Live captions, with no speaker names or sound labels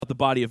the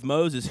body of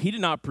Moses, he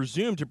did not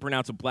presume to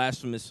pronounce a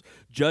blasphemous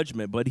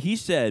judgment, but he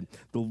said,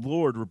 "The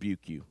Lord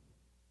rebuke you."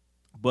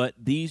 But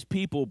these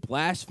people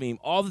blaspheme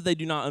all that they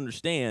do not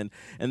understand,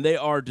 and they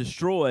are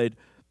destroyed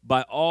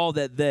by all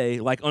that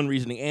they, like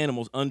unreasoning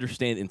animals,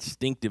 understand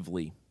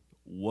instinctively.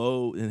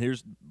 Woe, and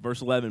here's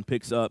verse 11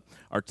 picks up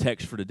our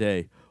text for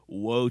today.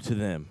 Woe to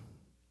them,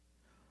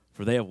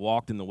 for they have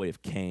walked in the way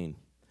of Cain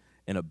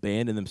and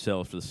abandoned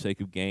themselves for the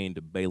sake of gain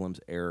to Balaam's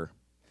error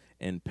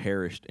and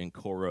perished in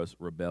Korah's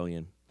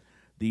rebellion.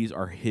 These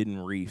are hidden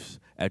reefs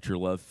at your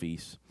love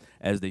feasts,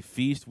 as they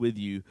feast with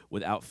you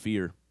without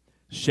fear.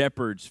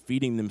 Shepherds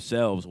feeding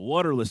themselves,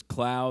 waterless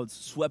clouds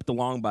swept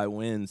along by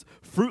winds,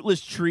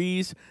 fruitless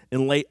trees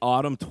in late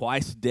autumn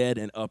twice dead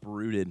and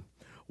uprooted,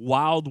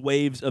 wild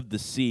waves of the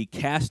sea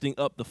casting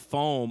up the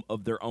foam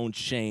of their own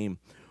shame,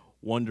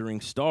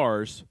 wandering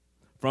stars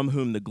from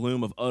whom the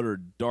gloom of utter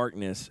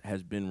darkness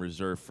has been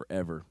reserved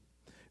forever.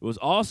 It was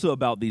also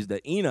about these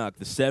that Enoch,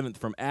 the seventh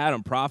from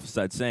Adam,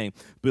 prophesied, saying,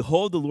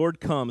 "Behold, the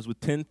Lord comes with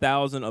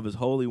 10,000 of his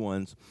holy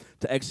ones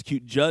to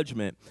execute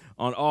judgment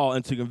on all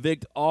and to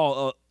convict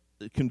all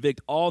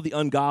the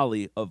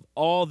ungodly of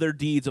all their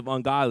deeds of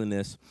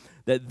ungodliness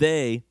that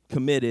they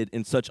committed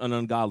in such an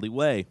ungodly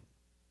way,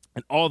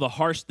 and all the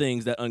harsh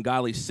things that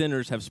ungodly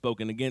sinners have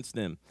spoken against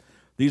them.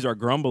 These are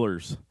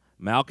grumblers,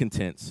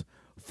 malcontents,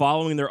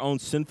 following their own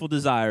sinful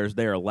desires.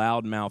 They are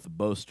loud-mouthed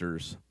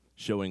boasters,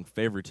 showing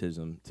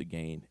favoritism to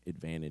gain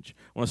advantage."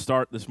 I want to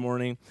start this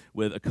morning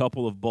with a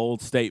couple of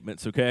bold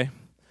statements, okay?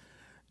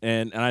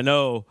 And I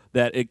know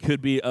that it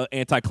could be an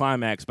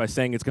anticlimax by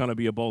saying it's going to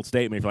be a bold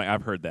statement. If you're like,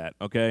 I've heard that,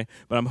 okay?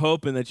 But I'm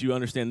hoping that you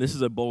understand this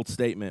is a bold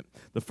statement.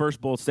 The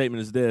first bold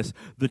statement is this: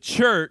 the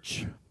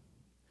church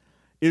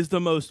is the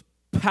most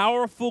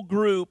powerful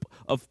group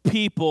of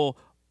people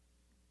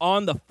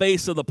on the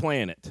face of the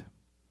planet.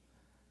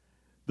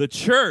 The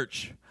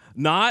church,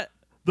 not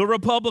the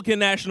Republican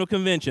National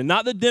Convention,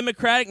 not the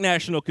Democratic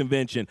National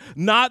Convention,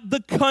 not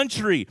the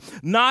country,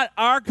 not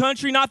our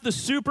country, not the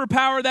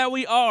superpower that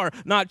we are,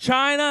 not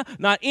China,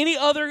 not any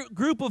other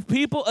group of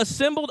people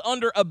assembled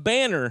under a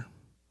banner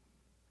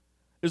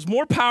is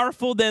more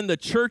powerful than the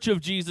Church of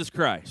Jesus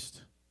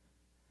Christ.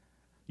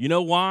 You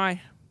know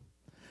why?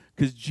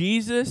 Because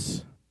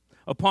Jesus,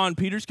 upon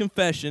Peter's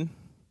confession,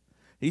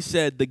 he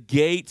said, "The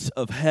gates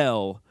of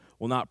hell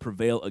will not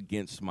prevail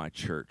against my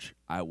church.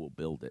 I will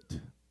build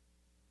it."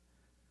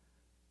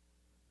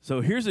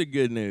 So here's the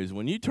good news.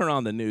 When you turn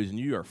on the news and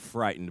you are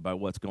frightened by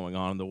what's going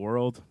on in the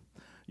world,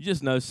 you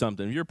just know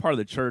something. If you're part of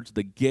the church,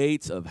 the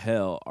gates of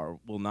hell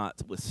will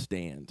not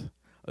withstand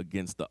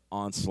against the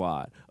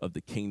onslaught of the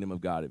kingdom of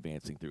God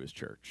advancing through his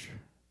church.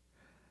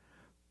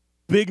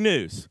 Big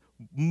news.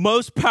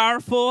 Most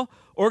powerful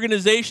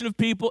organization of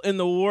people in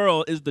the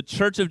world is the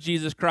Church of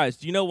Jesus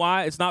Christ. Do you know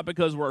why? It's not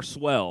because we're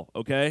swell,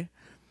 okay?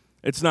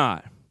 It's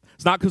not.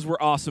 It's not because we're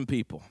awesome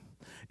people.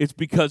 It's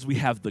because we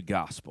have the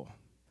gospel.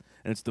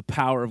 And it's the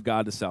power of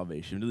God to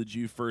salvation, to the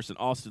Jew first and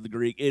also to the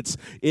Greek. It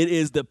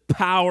is the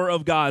power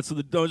of God. So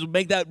don't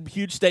make that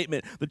huge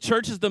statement. The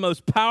church is the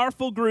most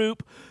powerful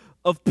group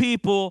of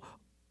people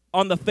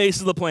on the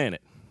face of the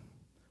planet.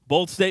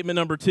 Bold statement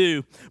number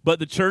 2, but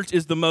the church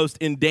is the most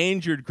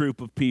endangered group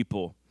of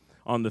people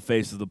on the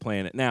face of the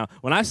planet. Now,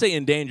 when I say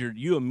endangered,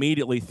 you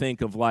immediately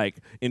think of like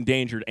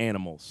endangered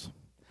animals.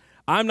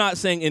 I'm not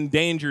saying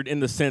endangered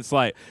in the sense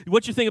like,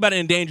 what you think about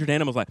endangered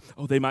animals, like,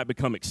 oh, they might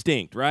become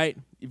extinct, right?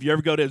 If you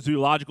ever go to a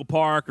zoological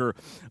park or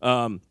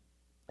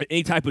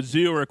any type of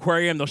zoo or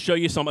aquarium, they'll show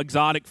you some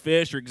exotic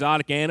fish or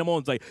exotic animal,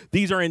 and it's like,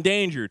 these are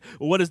endangered.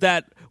 Well, what does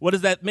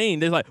that mean?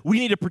 They're like, we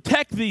need to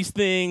protect these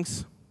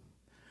things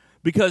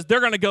because they're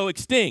going to go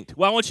extinct.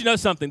 Well, I want you to know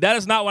something. That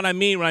is not what I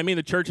mean when I mean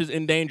the church is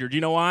endangered. You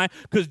know why?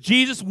 Because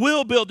Jesus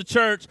will build the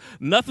church.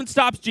 Nothing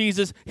stops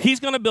Jesus. He's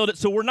going to build it.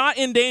 So we're not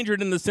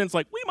endangered in the sense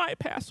like we might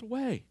pass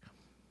away.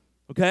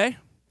 Okay?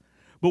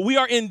 But we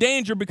are in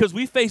danger because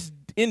we face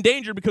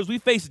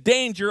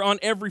danger on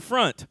every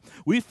front.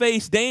 We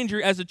face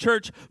danger as a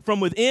church from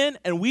within,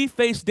 and we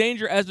face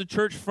danger as a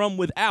church from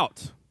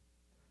without.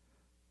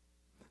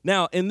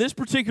 Now, in this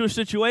particular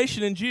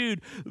situation in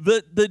Jude,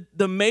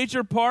 the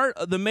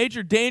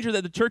major danger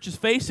that the church is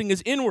facing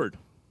is inward.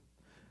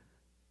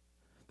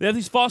 They have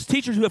these false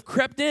teachers who have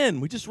crept in.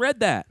 We just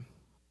read that.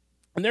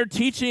 And they're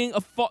teaching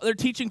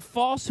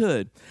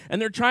falsehood.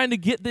 And they're trying to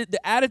get the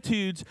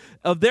attitudes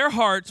of their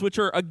hearts, which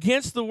are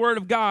against the word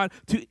of God,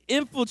 to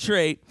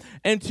infiltrate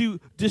and to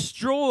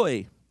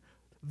destroy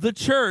the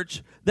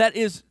church that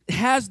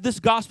has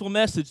this gospel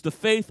message, the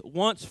faith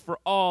once for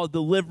all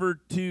delivered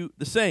to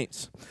the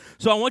saints.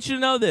 So I want you to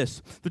know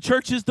this. The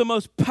church is the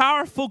most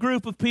powerful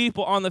group of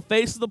people on the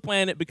face of the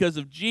planet because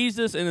of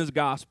Jesus and his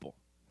gospel.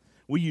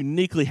 We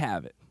uniquely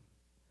have it.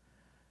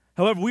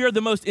 However, we are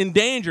the most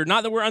endangered,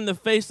 not that we're on the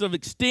face of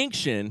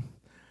extinction,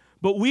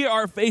 but we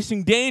are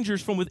facing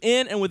dangers from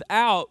within and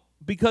without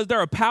because there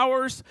are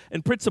powers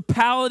and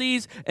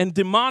principalities and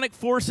demonic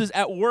forces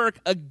at work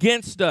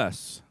against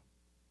us.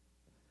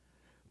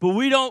 But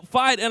we don't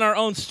fight in our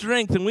own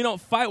strength, and we don't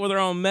fight with our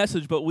own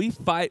message, but we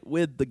fight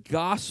with the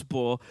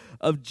gospel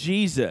of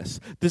Jesus,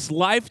 this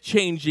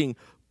life-changing,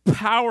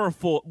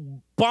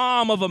 powerful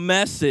bomb of a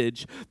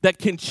message that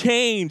can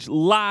change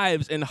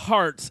lives and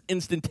hearts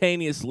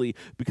instantaneously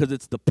because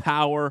it's the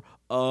power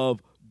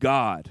of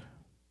God.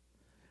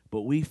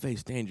 But we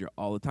face danger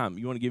all the time.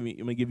 You want to give me?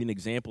 Let me give you an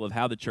example of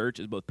how the church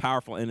is both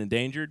powerful and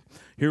endangered.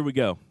 Here we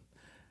go.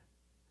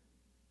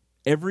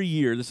 Every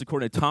year, this is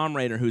according to Tom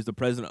Rainer, who's the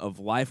president of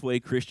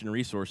Lifeway Christian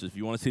Resources. If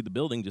you want to see the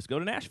building, just go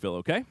to Nashville,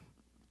 okay?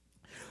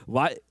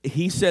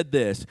 He said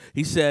this.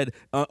 He said,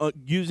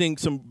 using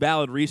some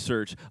valid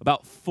research,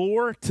 about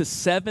 4,000 to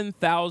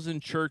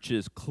 7,000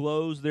 churches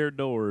close their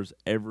doors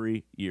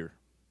every year.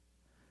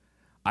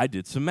 I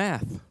did some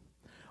math.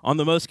 On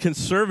the most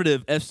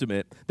conservative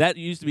estimate, that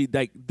used to be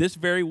like this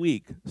very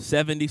week,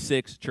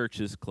 76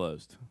 churches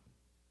closed.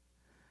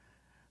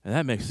 And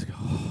that makes us go,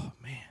 oh,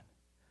 man.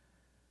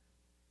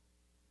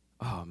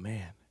 Oh,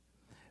 man.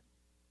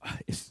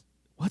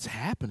 What's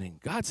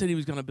happening? God said he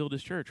was going to build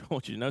his church. I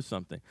want you to know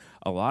something.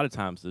 A lot of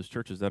times those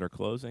churches that are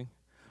closing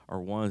are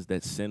ones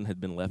that sin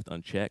had been left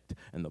unchecked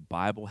and the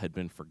Bible had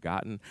been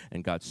forgotten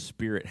and God's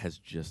Spirit has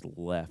just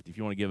left. If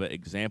you want to give an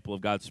example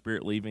of God's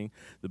Spirit leaving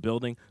the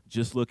building,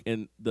 just look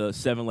in the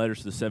 7 letters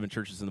to the 7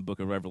 churches in the book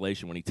of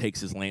Revelation when he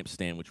takes his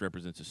lampstand, which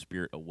represents his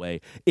Spirit,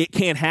 away. It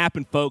can't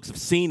happen, folks. I've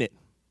seen it.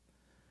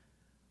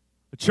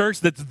 A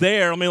church that's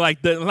there, I mean,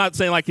 I'm not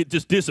saying like it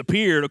just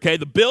disappeared, okay?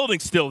 The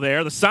building's still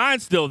there. The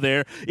sign's still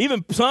there.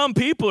 Even some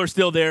people are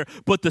still there,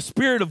 but the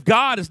Spirit of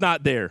God is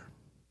not there.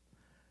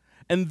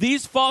 And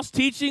these false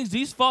teachings,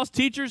 these false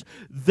teachers,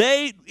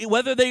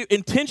 whether they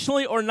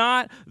intentionally or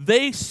not,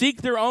 they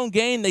seek their own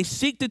gain. They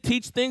seek to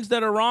teach things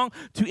that are wrong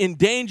to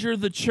endanger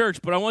the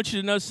church. But I want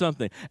you to know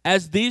something.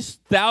 As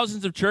these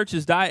thousands of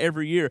churches die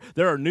every year,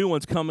 there are new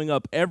ones coming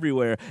up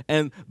everywhere.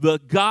 And the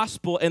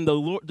gospel and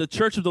the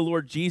church of the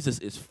Lord Jesus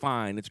is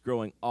fine. It's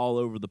growing all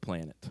over the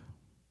planet.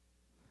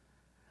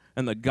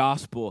 And the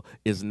gospel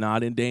is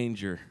not in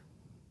danger,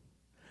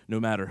 no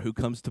matter who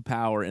comes to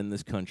power in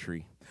this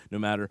country. No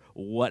matter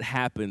what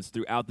happens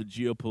throughout the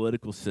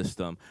geopolitical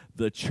system,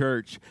 the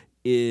church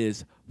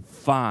is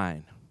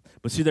fine.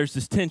 But see, there's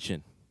this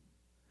tension.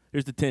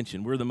 Here's the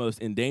tension. We're the most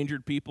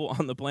endangered people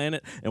on the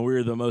planet, and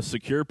we're the most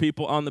secure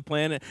people on the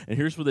planet. And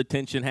here's where the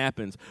tension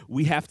happens.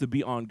 We have to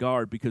be on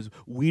guard because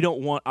we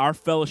don't want our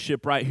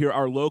fellowship right here,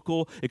 our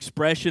local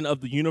expression of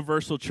the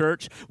universal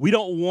church. We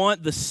don't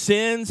want the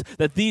sins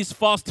that these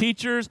false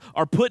teachers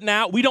are putting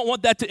out. We don't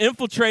want that to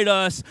infiltrate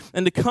us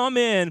and to come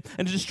in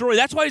and to destroy.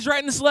 That's why he's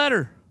writing this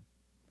letter.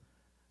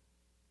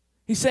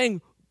 He's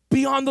saying,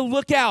 be on the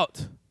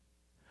lookout.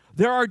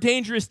 There are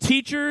dangerous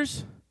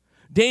teachers,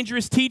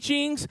 dangerous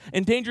teachings,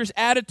 and dangerous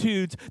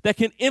attitudes that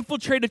can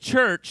infiltrate a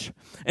church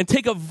and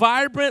take a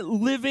vibrant,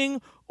 living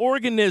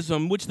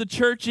organism, which the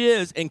church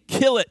is, and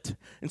kill it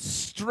and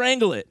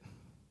strangle it.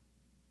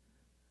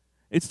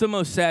 It's the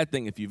most sad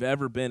thing if you've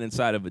ever been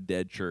inside of a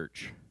dead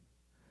church.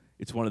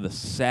 It's one of the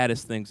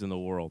saddest things in the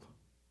world.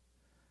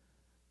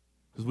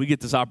 Because we get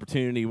this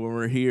opportunity when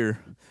we're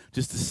here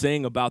just to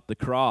sing about the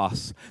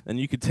cross. And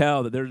you can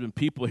tell that there's been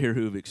people here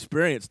who have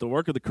experienced the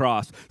work of the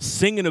cross,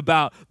 singing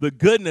about the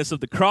goodness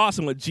of the cross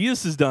and what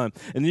Jesus has done.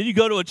 And then you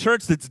go to a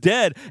church that's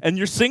dead, and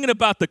you're singing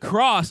about the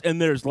cross,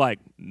 and there's like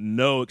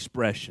no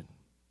expression,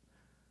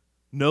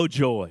 no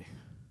joy,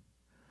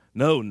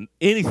 no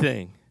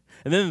anything.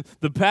 And then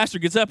the pastor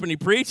gets up and he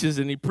preaches,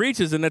 and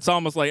it's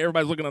almost like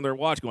everybody's looking on their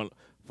watch going,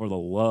 for the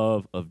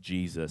love of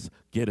Jesus,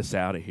 get us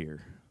out of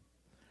here.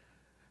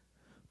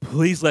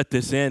 Please let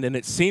this end. And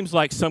it seems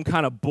like some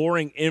kind of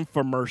boring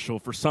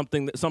infomercial for some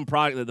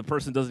product that the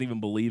person doesn't even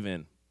believe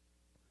in,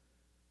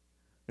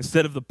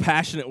 instead of the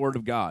passionate word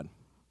of God.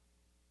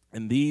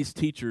 And these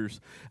teachers,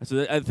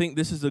 so I think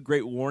this is a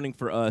great warning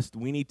for us.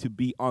 We need to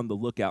be on the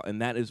lookout,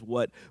 and that is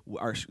what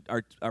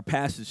our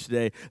passage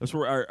today, that's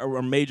where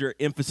our major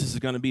emphasis is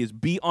going to is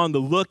be on the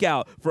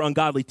lookout for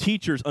ungodly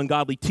teachers,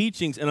 ungodly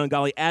teachings, and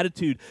ungodly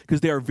attitude,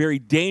 because they are very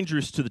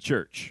dangerous to the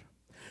church.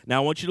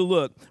 Now, I want you to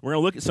look. We're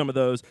going to look at some of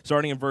those,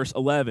 starting in verse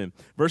 11.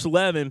 Verse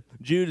 11,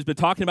 Jude has been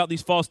talking about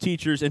these false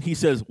teachers, and he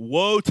says,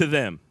 woe to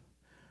them.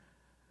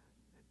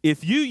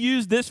 If you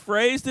use this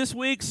phrase this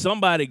week,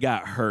 somebody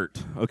got hurt,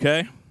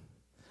 okay?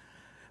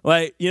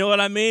 Like, you know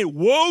what I mean?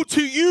 Woe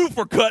to you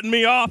for cutting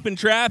me off in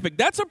traffic.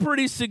 That's a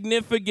pretty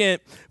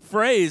significant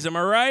phrase, am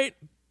I right?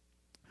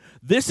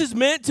 This is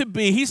meant to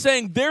be, he's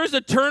saying, there's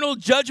eternal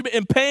judgment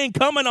and pain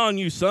coming on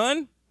you,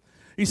 son.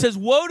 He says,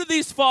 woe to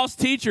these false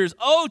teachers.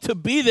 Oh, to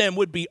be them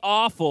would be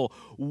awful.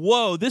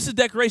 Woe. This is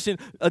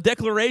a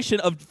declaration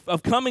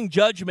of coming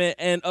judgment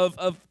and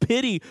of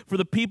pity for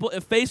the people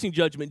facing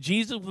judgment.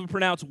 Jesus would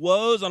pronounce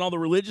woes on all the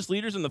religious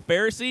leaders and the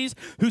Pharisees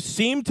who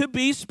seemed to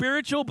be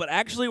spiritual but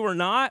actually were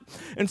not.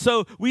 And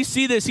so we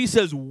see this. He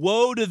says,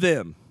 woe to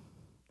them.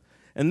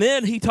 And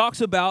then he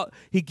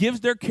gives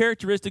their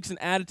characteristics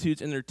and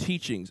attitudes and their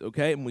teachings,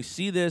 okay? And we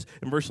see this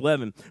in verse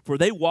 11. For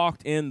they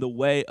walked in the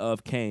way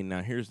of Cain.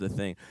 Now, here's the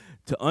thing.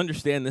 to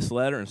understand this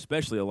letter, and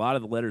especially a lot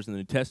of the letters in the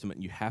New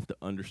Testament, you have to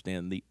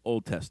understand the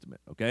Old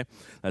Testament, okay?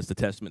 That's the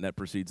testament that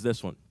precedes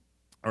this one.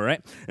 All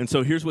right? And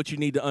so here's what you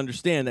need to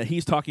understand, that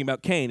he's talking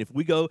about Cain. If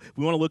we want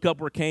to look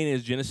up where Cain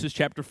is, Genesis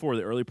chapter 4,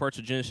 the early parts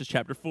of Genesis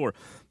chapter 4.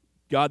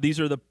 God, these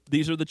are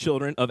the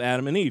children of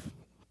Adam and Eve.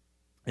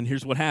 And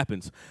here's what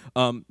happens.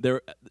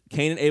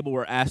 Cain and Abel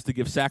were asked to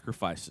give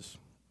sacrifices.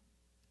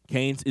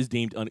 Cain's is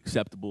deemed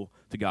unacceptable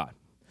to God.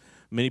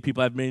 Many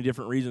people have many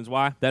different reasons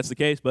why that's the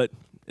case, but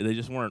they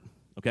just weren't,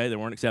 okay? They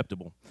weren't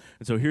acceptable.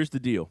 And so here's the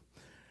deal.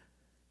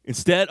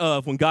 Instead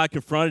of, when God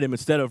confronted him,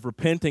 instead of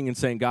repenting and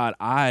saying, God,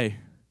 I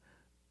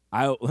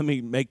let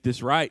me make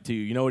this right to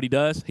you, you know what he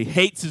does? He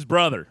hates his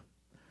brother.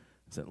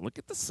 He said, look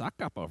at the suck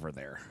up over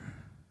there.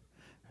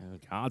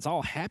 And God's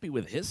all happy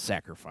with his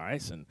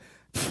sacrifice. And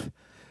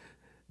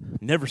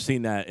never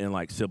seen that in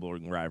like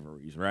sibling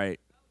rivalries, right?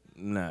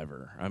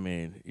 Never. I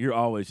mean, you're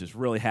always just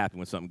really happy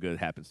when something good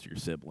happens to your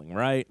sibling,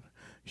 right?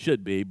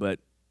 Should be, but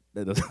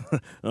that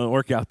doesn't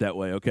work out that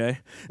way, okay?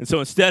 And so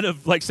instead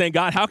of like saying,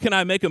 God, how can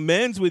I make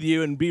amends with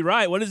you and be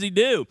right? What does he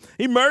do?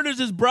 He murders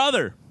his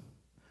brother.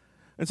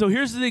 And so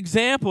here's the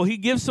example. He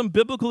gives some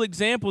biblical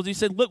examples. He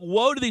said, look,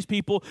 woe to these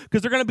people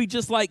because they're going to be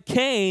just like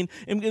Cain.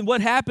 And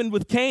what happened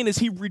with Cain is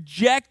he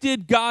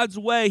rejected God's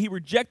way. He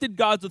rejected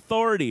God's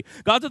authority.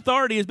 God's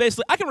authority is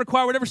basically, I can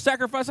require whatever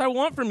sacrifice I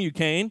want from you,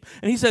 Cain.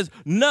 And he says,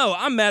 no,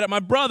 I'm mad at my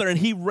brother. And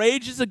he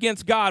rages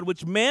against God,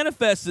 which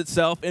manifests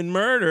itself in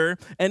murder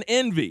and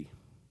envy.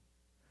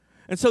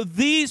 And so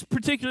these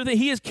particular things,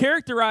 he is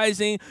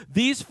characterizing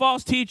these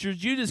false teachers,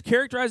 Jude is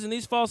characterizing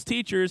these false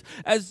teachers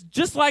as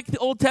just like the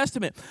Old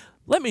Testament.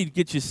 Let me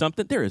get you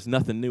something. There is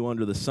nothing new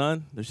under the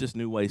sun. There's just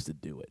new ways to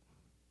do it.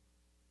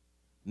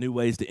 New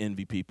ways to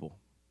envy people.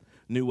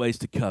 New ways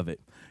to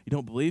covet. You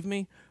don't believe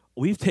me?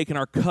 We've taken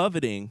our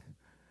coveting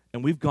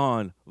and we've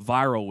gone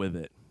viral with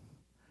it.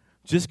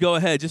 Just go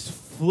ahead. Just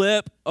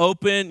flip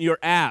open your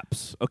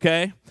apps,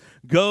 okay?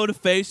 Go to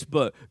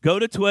Facebook, go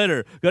to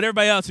Twitter, go to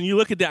everybody else, and you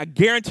look at that. I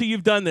guarantee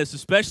you've done this,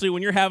 especially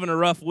when you're having a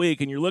rough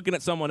week and you're looking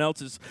at someone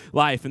else's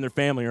life and their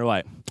family, and you're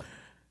like,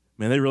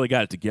 man, they really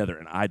got it together,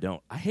 and I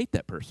don't. I hate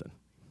that person.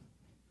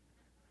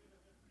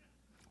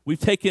 We've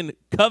taken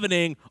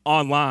coveting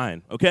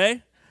online,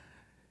 okay?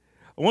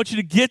 I want you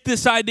to get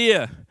this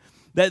idea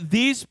that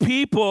these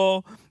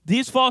people,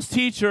 these false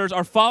teachers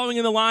are following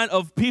in the line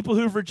of people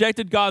who've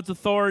rejected God's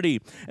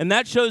authority, and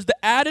that shows the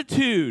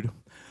attitude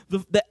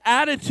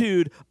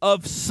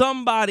of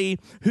somebody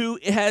who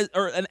has,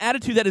 or an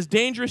attitude that is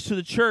dangerous to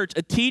the church,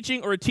 a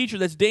teaching or a teacher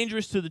that's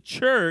dangerous to the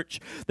church.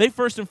 They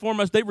first and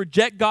foremost, they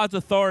reject God's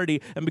authority,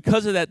 and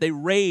because of that, they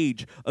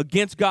rage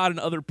against God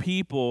and other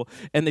people,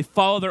 and they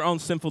follow their own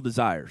sinful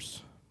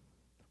desires.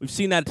 We've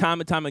seen that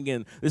time and time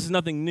again. This is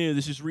nothing new.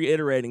 This is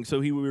reiterating, so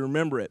we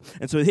remember it.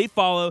 And so he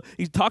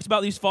talks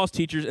about these false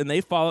teachers, and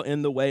they follow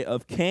in the way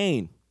of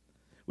Cain,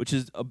 which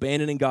is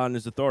abandoning God and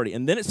his authority.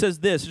 And then it says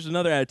this, here's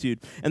another attitude,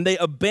 and they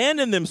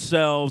abandon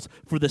themselves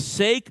for the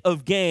sake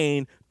of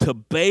gain to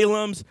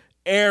Balaam's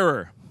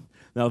error.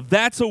 Now,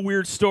 that's a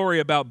weird story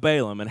about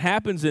Balaam. It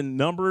happens in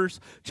Numbers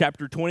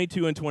chapter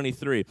 22 and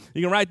 23.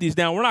 You can write these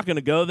down. We're not going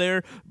to go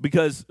there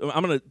because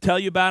I'm going to tell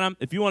you about them.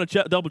 If you want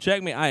to double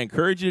check me, I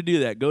encourage you to do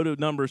that. Go to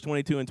Numbers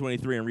 22 and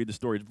 23 and read the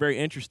story. It's very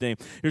interesting.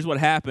 Here's what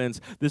happens.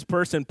 This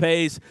person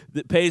pays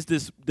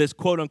this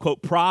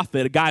quote-unquote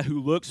prophet, a guy who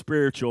looks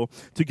spiritual,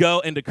 to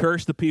go and to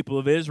curse the people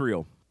of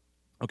Israel.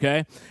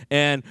 Okay?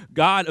 And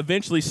God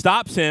eventually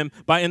stops him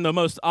by, in the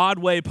most odd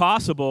way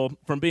possible,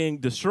 from being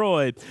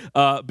destroyed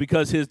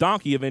because his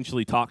donkey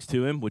eventually talks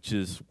to him, which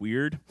is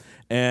weird.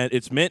 And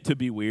it's meant to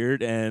be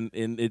weird, and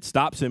it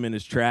stops him in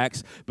his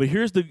tracks. But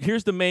here's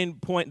the main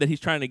point that he's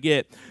trying to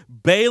get.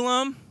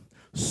 Balaam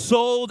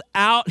sold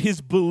out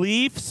his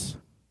beliefs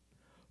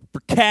for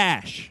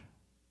cash.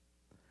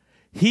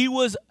 He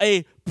was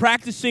a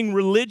practicing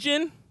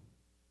religion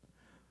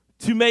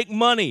to make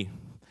money.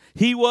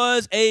 He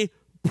was a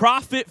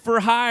prophet for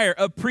hire,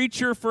 a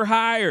preacher for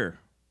hire.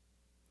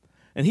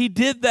 And he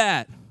did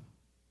that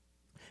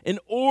in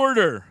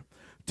order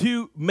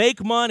to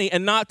make money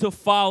and not to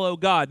follow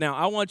God. Now,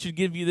 I want you to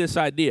give you this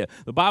idea.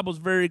 The Bible's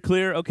very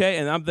clear, okay,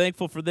 and I'm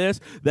thankful for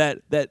this,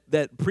 that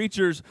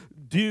preachers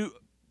do,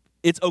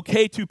 it's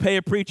okay to pay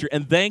a preacher,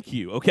 and thank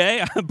you,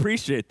 okay? I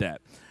appreciate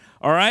that,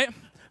 all right?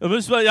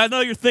 I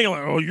know you're thinking,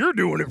 like, oh, you're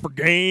doing it for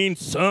gain,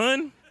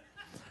 son,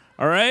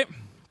 all right?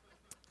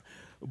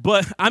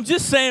 But I'm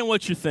just saying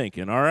what you're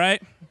thinking, all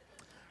right?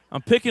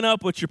 I'm picking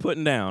up what you're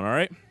putting down, all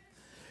right?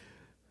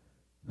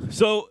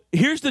 So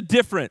here's the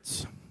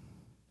difference.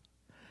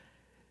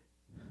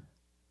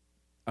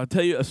 I'll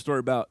tell you a story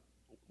about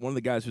one of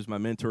the guys who's my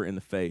mentor in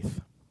the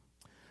faith.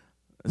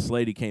 This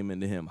lady came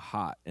into him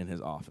hot in his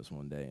office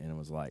one day and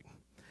was like,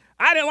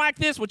 I didn't like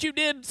this, what you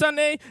did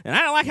Sunday, and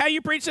I don't like how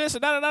you preach this,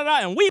 and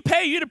da-da-da-da, and we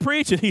pay you to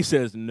preach. And he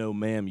says, no,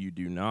 ma'am, you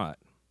do not.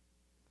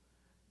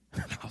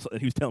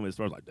 He was telling me the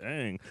story. I was like,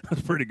 dang,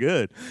 that's pretty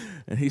good.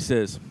 And he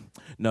says,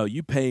 no,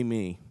 you pay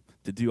me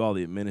to do all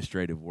the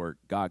administrative work.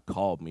 God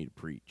called me to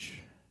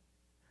preach.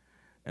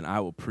 And I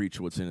will preach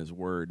what's in his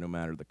word no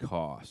matter the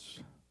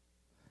cost.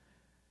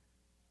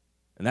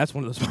 And that's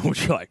one of those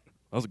moments you're like,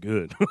 that was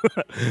good.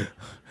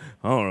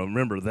 I don't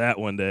remember that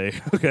one day.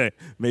 Okay,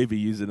 maybe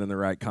use it in the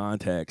right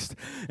context.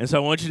 And so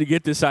I want you to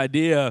get this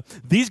idea.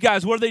 These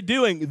guys, what are they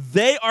doing?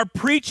 They are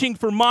preaching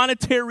for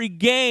monetary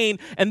gain,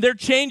 and they're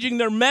changing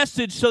their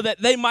message so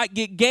that they might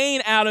get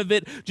gain out of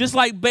it, just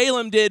like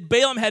Balaam did.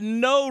 Balaam had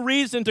no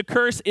reason to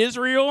curse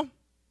Israel.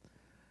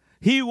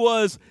 He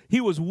was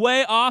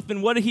way off,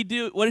 and what did he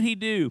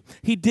do?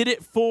 He did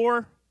it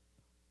for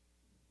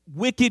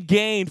wicked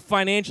gain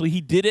financially.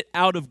 He did it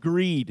out of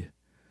greed.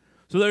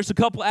 So there's a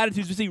couple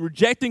attitudes we see.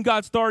 Rejecting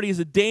God's authority is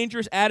a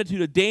dangerous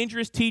attitude, a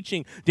dangerous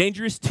teaching.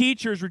 Dangerous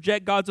teachers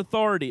reject God's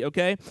authority,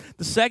 okay?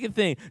 The second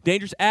thing,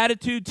 dangerous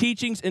attitude,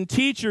 teachings, and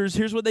teachers,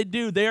 here's what they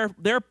do.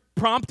 They're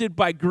prompted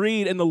by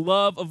greed and the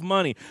love of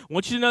money. I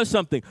want you to know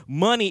something.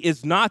 Money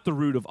is not the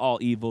root of all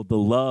evil. The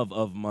love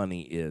of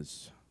money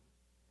is.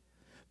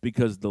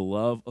 Because the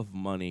love of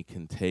money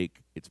can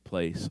take its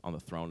place on the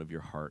throne of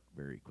your heart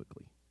very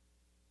quickly.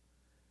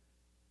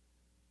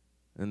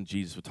 And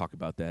Jesus would talk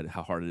about that,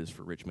 how hard it is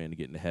for a rich man to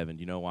get into heaven.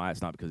 You know why?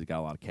 It's not because he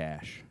got a lot of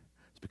cash.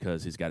 It's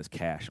because he's got his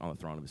cash on the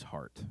throne of his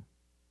heart.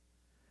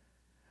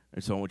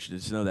 And so I want you to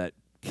just know that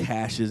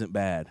cash isn't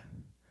bad.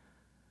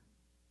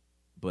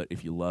 But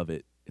if you love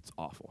it, it's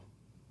awful.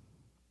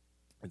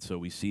 And so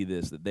we see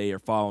this, that they are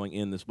following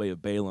in this way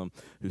of Balaam,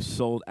 who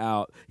sold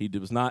out. He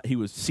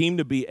seemed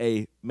to be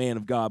a man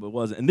of God, but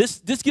wasn't. And this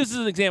gives us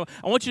an example.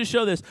 I want you to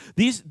show this.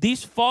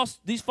 These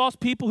false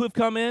people who have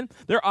come in,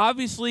 they're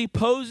obviously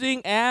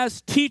posing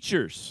as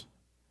teachers,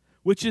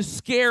 which is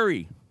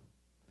scary.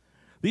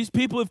 These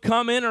people who have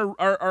come in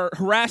are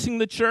harassing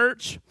the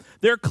church.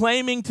 They're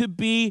claiming to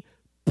be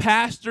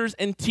pastors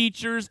and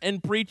teachers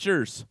and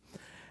preachers.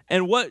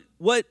 And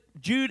what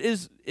Jude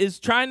is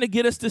trying to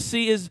get us to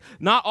see is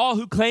not all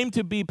who claim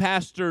to be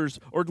pastors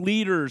or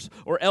leaders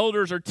or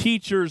elders or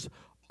teachers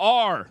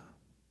are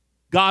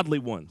godly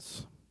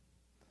ones.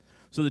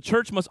 So the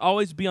church must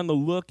always be on the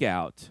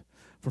lookout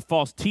for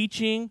false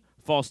teaching,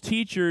 false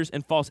teachers,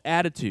 and false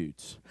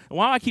attitudes. And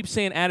why do I keep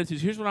saying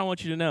attitudes? Here's what I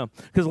want you to know.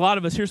 Because a lot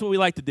of us, here's what we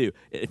like to do.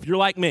 If you're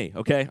like me,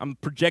 okay, I'm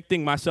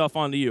projecting myself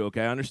onto you,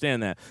 okay, I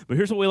understand that. But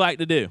here's what we like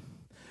to do.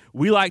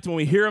 We like to, when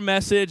we hear a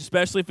message,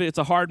 especially if it's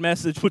a hard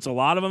message, which a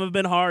lot of them have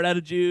been hard out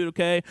of Jude,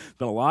 okay? There's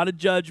been a lot of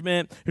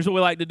judgment. Here's what we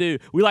like to do.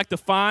 We like to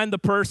find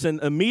the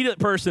immediate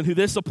person who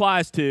this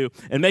applies to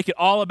and make it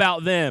all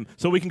about them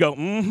so we can go,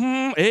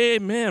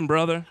 amen,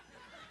 brother.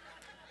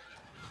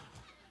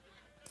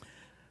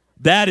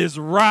 That is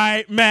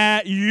right,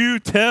 Matt. You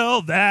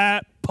tell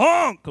that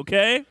punk,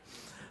 okay?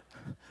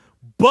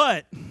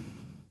 But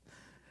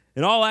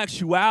in all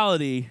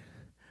actuality,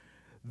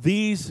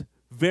 these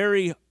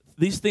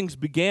things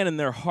began in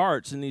their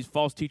hearts, in these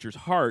false teachers'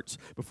 hearts,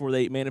 before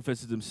they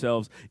manifested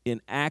themselves in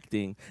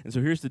acting. And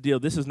so here's the deal.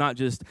 This is not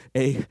just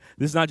a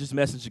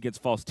message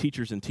against false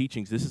teachers and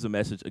teachings. This is a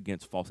message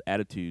against false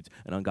attitudes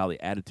and ungodly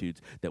attitudes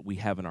that we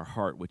have in our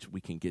heart, which we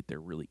can get there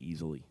really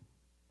easily.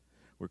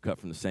 We're cut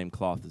from the same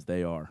cloth as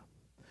they are.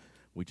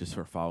 We just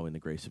are following the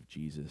grace of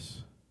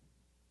Jesus.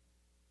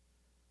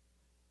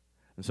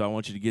 And so I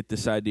want you to get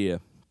this idea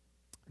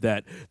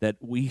that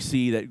we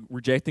see that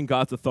rejecting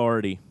God's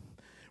authority,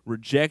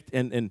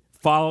 and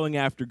following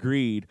after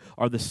greed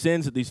are the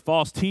sins that these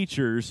false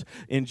teachers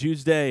in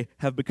Jude's day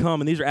have become,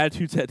 and these are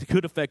attitudes that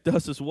could affect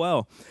us as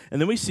well.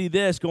 And then we see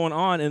this going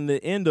on in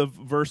the end of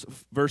verse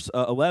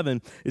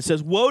 11. It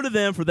says, "Woe to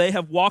them, for they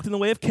have walked in the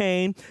way of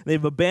Cain.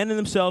 They've abandoned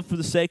themselves for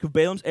the sake of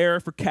Balaam's error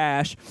for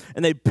cash,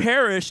 and they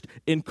perished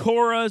in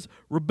Korah's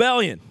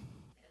rebellion."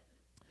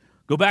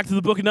 Go back to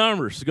the book of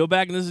Numbers. Go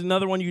back, and this is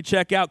another one you can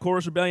check out.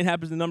 Korah's rebellion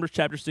happens in Numbers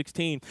chapter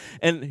 16.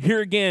 And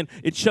here again,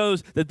 it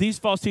shows that these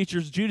false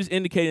teachers, Jude is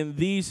indicating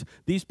these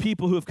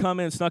people who have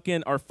come in and snuck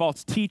in are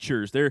false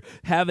teachers. That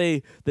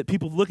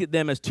people look at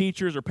them as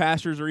teachers or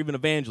pastors or even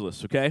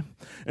evangelists, okay?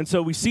 And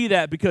so we see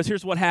that because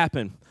here's what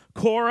happened.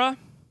 Korah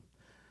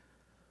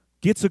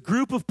gets a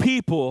group of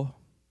people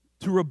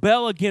to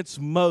rebel against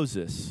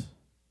Moses.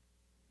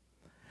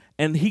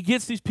 And he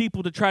gets these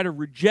people to try to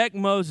reject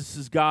Moses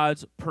as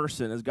God's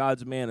person, as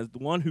God's man, as the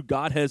one who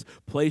God has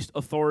placed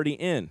authority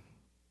in.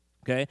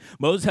 Okay?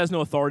 Moses has no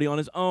authority on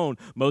his own.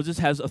 Moses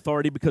has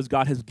authority because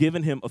God has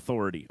given him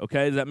authority.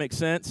 Okay? Does that make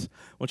sense?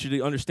 I want you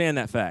to understand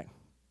that fact.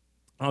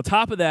 On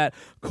top of that,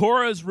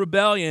 Korah's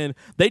rebellion,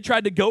 they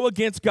tried to go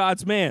against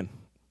God's man.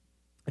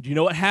 And do you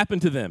know what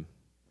happened to them?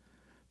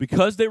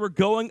 Because they were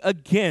going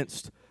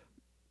against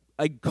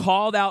a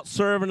called out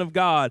servant of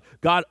God,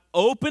 God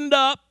opened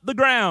up the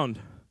ground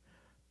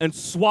and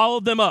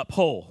swallowed them up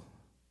whole.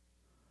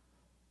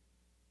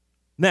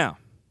 Now,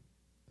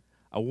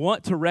 I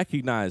want to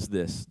recognize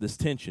this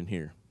tension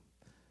here.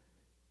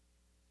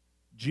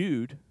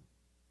 Jude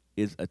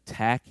is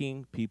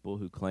attacking people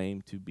who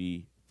claim to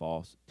be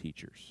false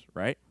teachers,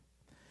 right?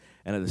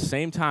 And at the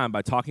same time,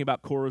 by talking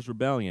about Korah's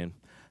rebellion,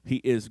 he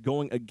is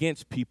going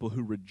against people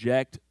who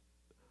reject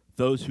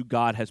those who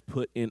God has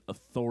put in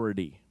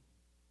authority.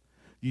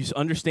 You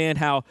understand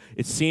how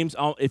it seems,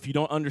 if you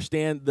don't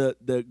understand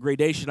the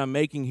gradation I'm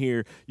making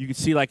here, you can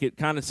see like it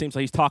kind of seems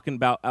like he's talking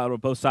about out of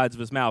both sides of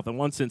his mouth. In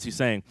one sense, he's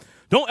saying,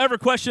 don't ever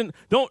question,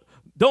 don't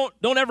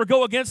ever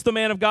go against the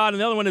man of God.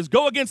 And the other one is,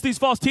 go against these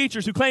false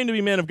teachers who claim to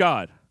be men of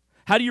God.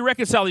 How do you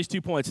reconcile these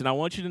 2 points? And I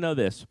want you to know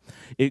this.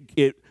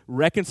 It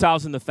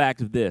reconciles in the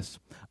fact of this.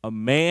 A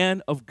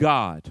man of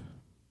God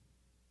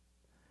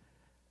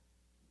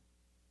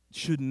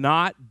should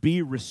not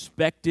be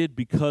respected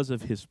because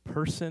of his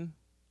person,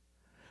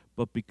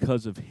 but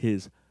because of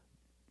his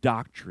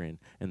doctrine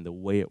and the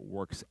way it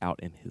works out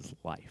in his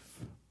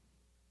life.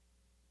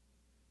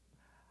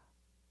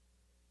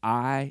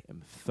 I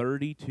am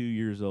 32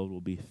 years old, will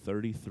be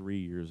 33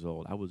 years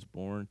old. I was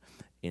born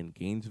in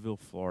Gainesville,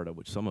 Florida,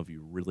 which some of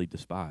you really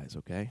despise,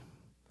 okay?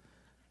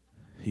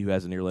 He who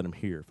has an ear, let him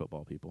hear,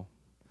 football people.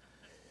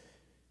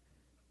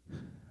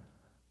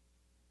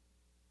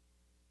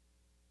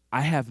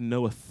 I have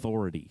no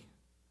authority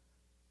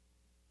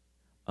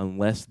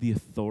unless the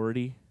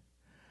authority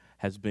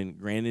has been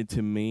granted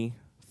to me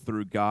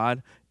through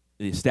God,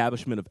 the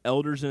establishment of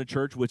elders in a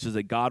church, which is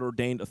a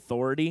God-ordained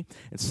authority.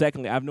 And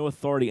secondly, I have no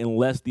authority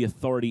unless the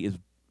authority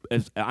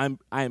is I'm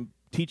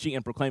teaching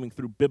and proclaiming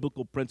through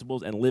biblical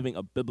principles and living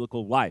a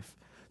biblical life.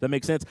 Does that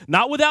make sense?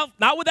 Not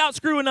without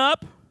screwing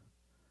up.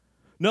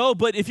 No,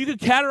 but if you can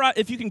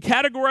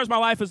categorize my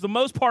life as the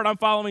most part I'm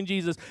following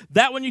Jesus,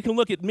 that when you can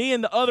look at me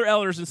and the other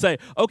elders and say,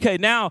 okay,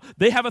 now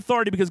they have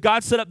authority because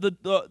God set up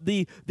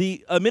the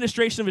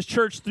administration of his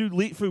church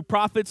through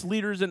prophets,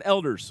 leaders, and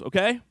elders,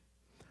 okay?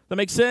 That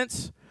makes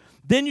sense?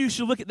 Then you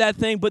should look at that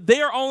thing, but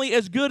they are only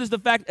as good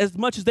as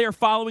much as they are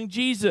following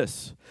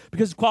Jesus,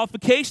 because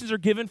qualifications are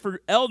given for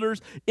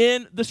elders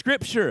in the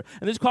Scripture,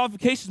 and these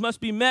qualifications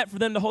must be met for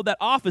them to hold that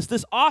office.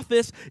 This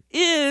office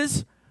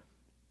is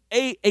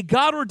a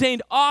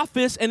God-ordained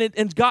office, and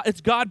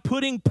it's God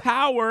putting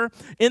power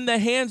in the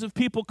hands of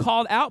people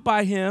called out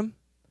by him.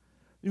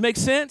 It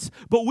makes sense?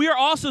 But we are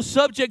also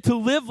subject to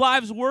live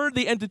lives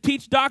worthy and to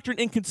teach doctrine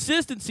in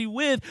consistency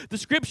with the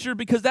Scripture,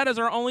 because that is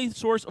our only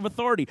source of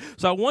authority.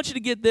 So I want you to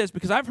get this,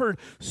 because I've heard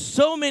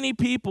so many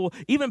people,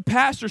 even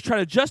pastors, try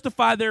to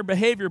justify their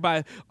behavior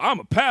by, I'm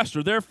a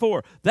pastor,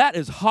 therefore. That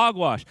is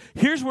hogwash.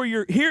 Here is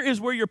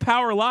where your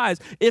power lies.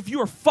 If you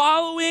are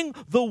following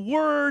the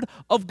Word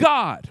of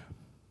God.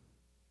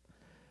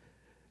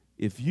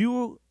 If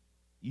you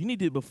need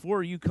to,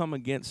 before you come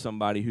against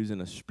somebody who's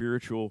in a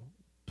spiritual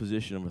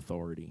position of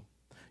authority,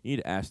 you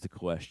need to ask the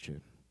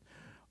question,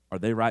 are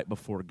they right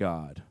before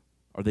God?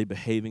 Are they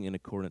behaving in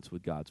accordance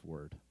with God's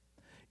word?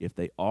 If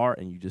they are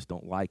and you just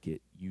don't like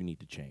it, you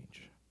need to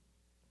change.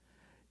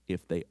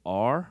 If they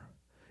are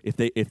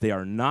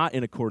not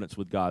in accordance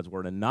with God's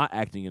word and not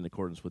acting in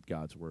accordance with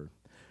God's word,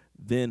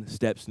 then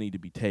steps need to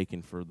be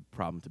taken for the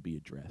problem to be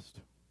addressed.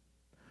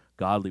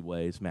 Godly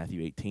ways,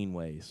 Matthew 18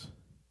 ways,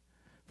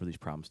 for these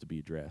problems to be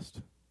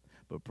addressed.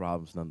 But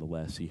problems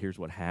nonetheless. See, here's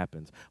what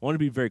happens. I want to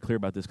be very clear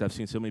about this, because I've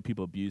seen so many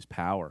people abuse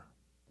power.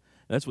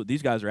 And that's what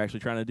these guys are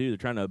actually trying to do. They're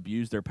trying to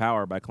abuse their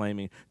power by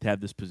claiming to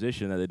have this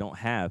position that they don't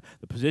have.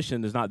 The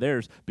position is not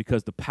theirs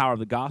because the power of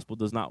the gospel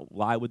does not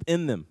lie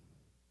within them.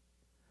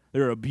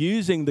 They're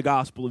abusing the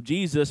gospel of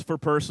Jesus for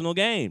personal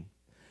gain.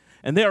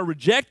 And they are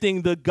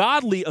rejecting the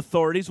godly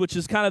authorities, which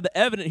is kind of the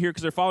evident here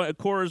because they're following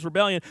Korah's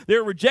rebellion.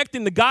 They're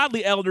rejecting the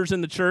godly elders in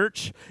the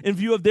church in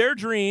view of their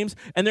dreams,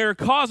 and they're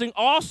causing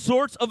all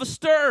sorts of a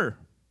stir.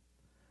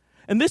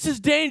 And this is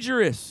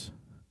dangerous.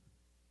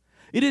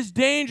 It is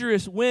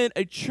dangerous when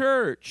a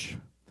church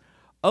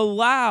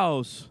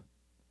allows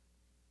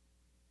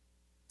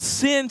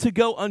sin to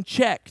go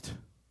unchecked.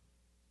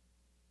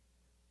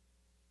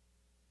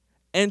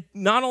 And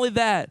not only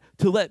that,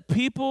 to let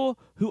people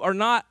who are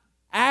not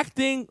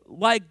acting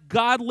like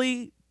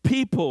godly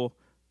people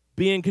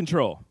be in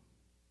control.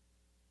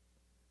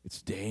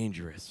 It's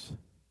dangerous.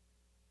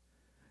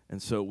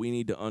 And so we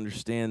need to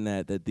understand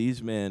that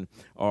these men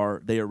are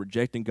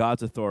rejecting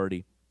God's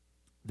authority.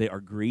 They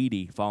are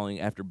greedy, following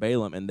after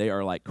Balaam, and they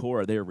are like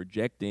Korah. They are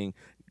rejecting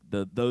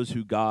those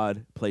who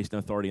God placed in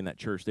authority in that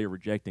church. They are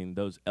rejecting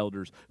those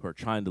elders who are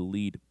trying to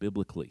lead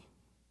biblically.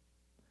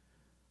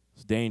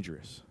 It's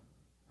dangerous.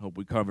 I hope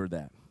we covered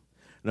that.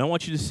 And I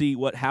want you to see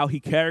how he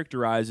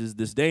characterizes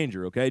this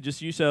danger, okay? I'm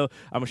going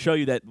to show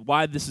you that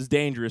why this is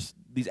dangerous,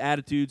 these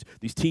attitudes,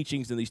 these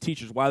teachings, and these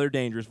teachers, why they're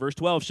dangerous. Verse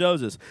 12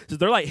 shows us. It says,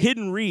 they're like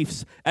hidden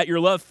reefs at your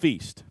love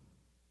feast.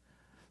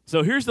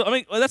 So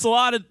that's a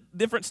lot of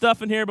different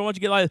stuff in here, but I want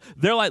you to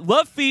they're like,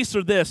 love feasts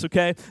are this,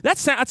 okay?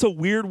 That's a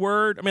weird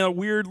word, a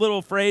weird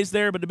little phrase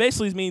there, but it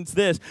basically means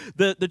this.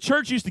 The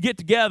church used to get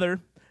together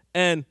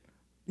and,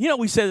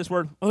 we say this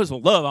word, let's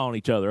love on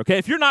each other, okay?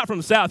 If you're not from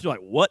the South, you're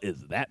like, what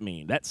does that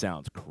mean? That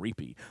sounds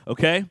creepy,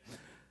 okay?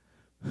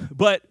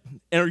 Or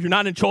you're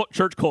not in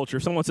church culture.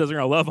 Someone says they're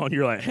going to love on you,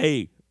 you're like,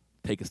 hey,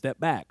 take a step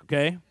back,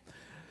 okay?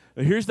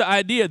 Here's the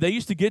idea. They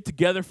used to get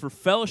together for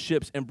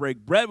fellowships and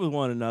break bread with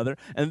one another,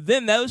 and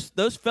then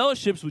those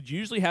fellowships would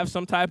usually have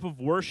some type of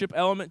worship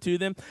element to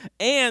them,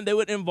 and they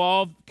would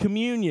involve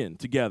communion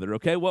together,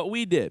 okay, what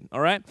we did, all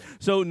right?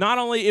 So not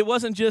only, it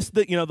wasn't just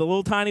the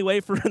little tiny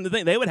wafer and the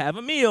thing. They would have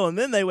a meal, and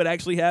then they would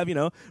actually have,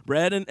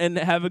 bread and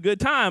have a good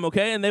time,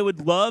 okay? And they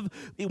would love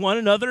one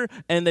another,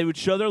 and they would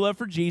show their love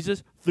for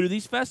Jesus through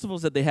these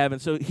festivals that they have.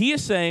 And so he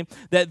is saying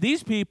that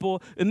these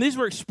people, and these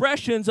were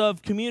expressions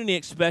of community,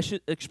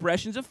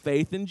 expressions of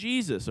faith in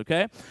Jesus,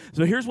 okay?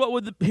 So here's what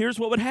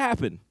would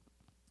happen.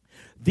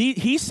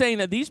 He's saying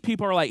that these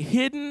people are like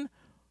hidden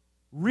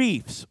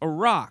reefs or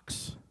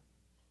rocks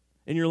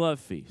in your love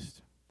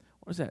feast.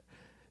 What is that?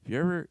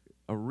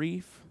 A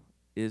reef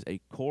is a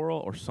coral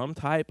or some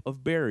type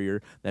of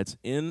barrier that's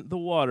in the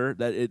water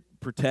that it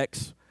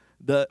protects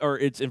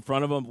it's in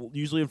front of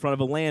usually in front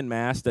of a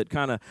landmass that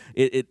kind of,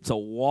 it's a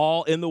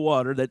wall in the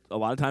water that a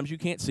lot of times you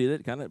can't see it.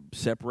 It kind of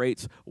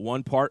separates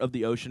one part of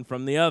the ocean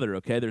from the other,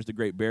 okay? There's the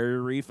Great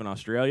Barrier Reef in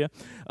Australia.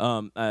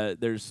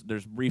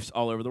 There's reefs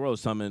all over the world,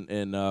 some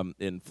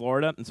in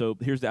Florida. And so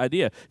here's the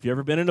idea. If you've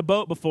ever been in a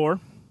boat before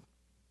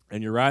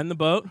and you're riding the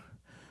boat,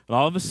 and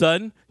all of a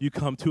sudden you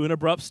come to an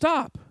abrupt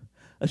stop.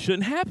 That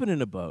shouldn't happen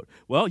in a boat.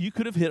 Well, you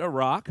could have hit a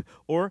rock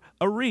or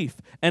a reef,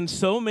 and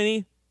so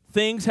many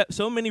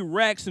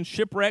wrecks and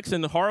shipwrecks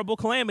and horrible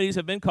calamities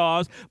have been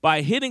caused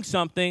by hitting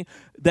something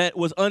that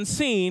was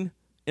unseen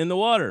in the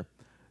water.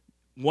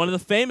 One of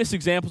the famous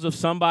examples of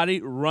somebody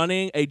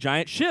running a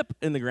giant ship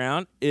in the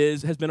ground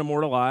has been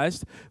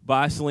immortalized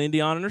by Celine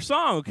Dion in her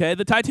song, okay?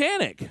 The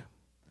Titanic.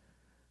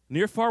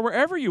 Near, far,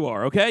 wherever you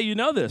are, okay? You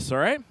know this, all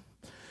right?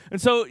 And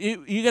so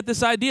you get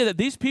this idea that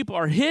these people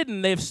are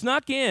hidden, they've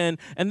snuck in,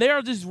 and they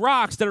are these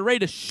rocks that are ready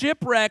to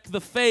shipwreck the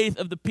faith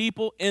of the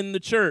people in the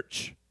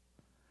church.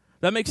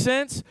 That makes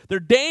sense? They're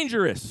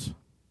dangerous.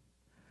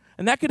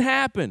 And that could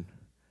happen.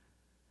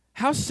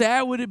 How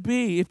sad would it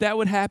be if that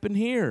would happen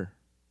here?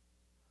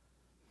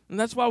 And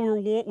that's why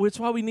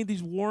we need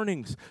these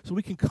warnings, so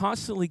we can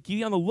constantly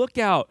be on the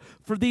lookout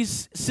for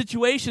these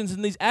situations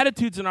and these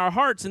attitudes in our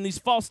hearts and these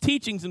false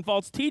teachings and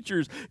false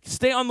teachers.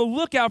 Stay on the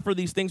lookout for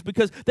these things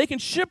because they can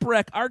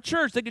shipwreck our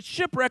church. They can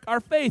shipwreck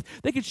our faith.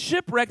 They can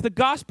shipwreck the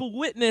gospel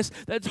witness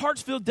that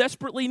Hartsfield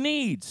desperately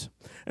needs.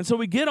 And so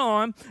we get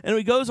on, and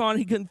he goes on.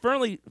 He can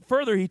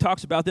further he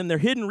talks about them. They're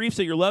hidden reefs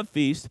at your love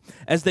feast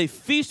as they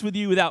feast with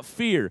you without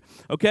fear.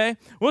 Okay?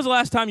 When was the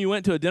last time you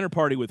went to a dinner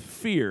party with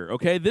fear?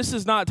 Okay? This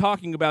is not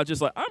talking about just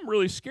like, I'm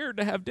really scared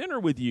to have dinner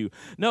with you.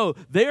 No,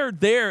 they're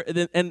there.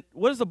 And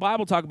what does the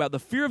Bible talk about? The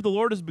fear of the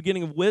Lord is the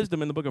beginning of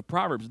wisdom in the book of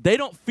Proverbs. They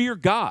don't fear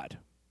God.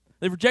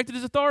 They've rejected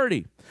his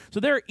authority.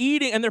 So they're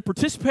eating and they're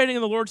participating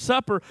in the Lord's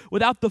Supper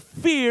without the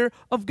fear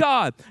of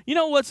God. You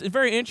know what's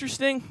very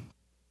interesting?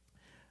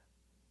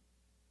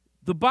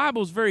 The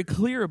Bible is very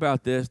clear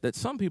about this, that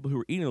some people who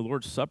were eating the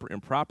Lord's Supper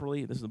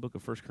improperly, this is the book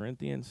of 1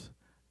 Corinthians,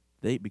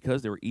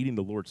 because they were eating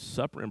the Lord's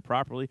Supper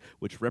improperly,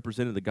 which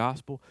represented the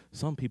gospel,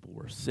 some people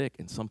were sick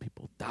and some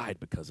people died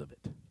because of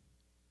it.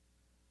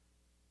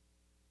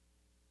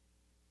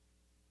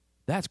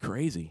 That's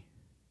crazy.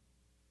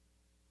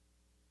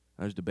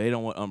 There's debate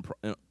on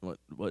what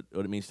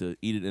it means to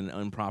eat it in an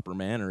improper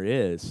manner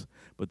is,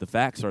 but the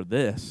facts are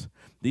this.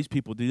 These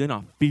people do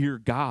not fear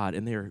God,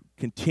 and they're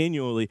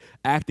continually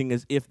acting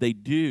as if they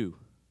do.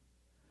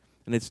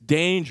 And it's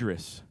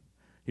dangerous.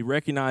 He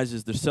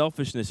recognizes their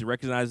selfishness. He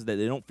recognizes that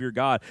they don't fear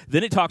God.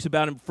 Then it talks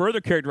about him,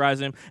 further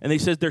characterizing him, and he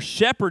says they're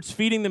shepherds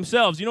feeding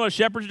themselves. You know what a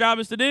shepherd's job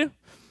is to do?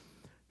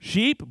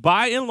 Sheep,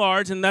 by and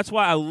large, and that's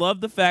why I love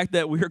the fact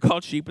that we are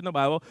called sheep in the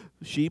Bible.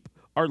 Sheep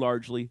are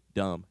largely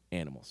dumb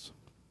animals.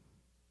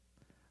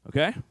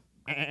 Okay?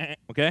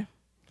 Okay?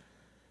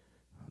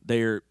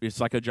 It's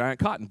like a giant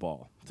cotton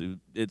ball.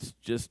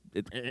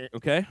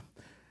 Okay?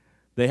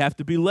 They have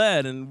to be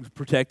led and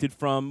protected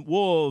from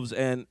wolves.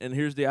 And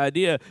here's the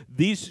idea.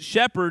 These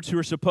shepherds who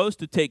are supposed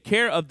to take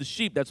care of the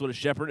sheep, that's what a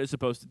shepherd is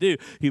supposed to do.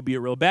 He'd be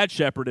a real bad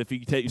shepherd if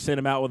you send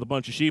him out with a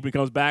bunch of sheep and he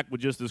comes back with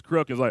just this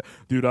crook and is like,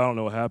 dude, I don't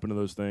know what happened to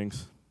those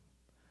things.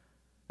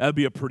 That'd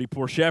be a pretty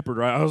poor shepherd,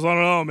 right? I don't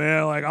know,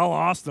 man. Like, I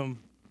lost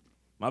them.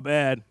 My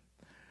bad.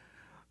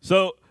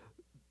 So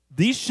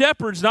these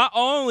shepherds, not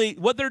only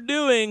what they're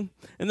doing,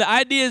 and the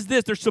idea is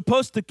this, they're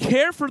supposed to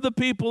care for the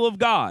people of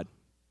God.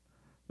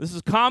 This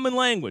is common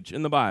language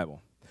in the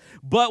Bible.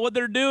 But what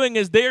they're doing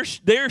is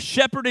they're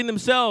shepherding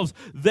themselves.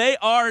 They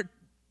are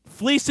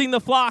fleecing the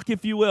flock,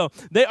 if you will.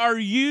 They are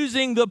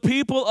using the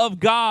people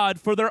of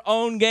God for their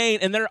own gain,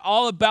 and they're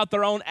all about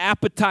their own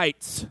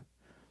appetites.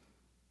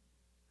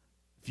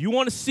 If you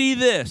want to see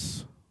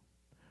this,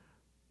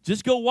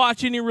 just go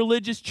watch any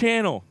religious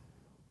channel.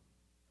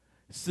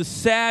 It's the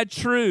sad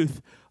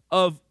truth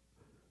of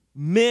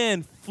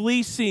men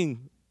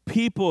fleecing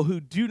people who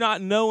do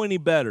not know any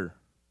better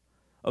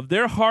of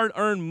their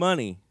hard-earned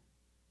money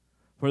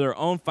for their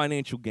own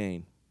financial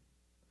gain.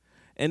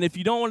 And if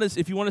you want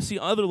to see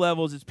other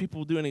levels, it's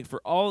people doing it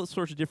for all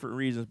sorts of different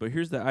reasons. But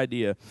here's the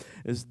idea: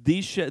 is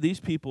these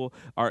people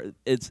are.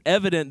 It's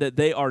evident that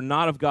they are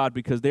not of God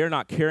because they are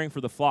not caring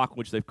for the flock,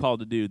 which they've called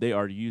to do. They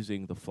are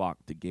using the flock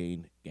to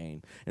gain.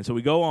 And so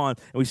we go on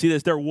and we see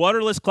this. They're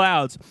waterless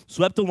clouds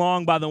swept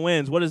along by the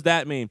winds. What does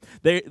that mean?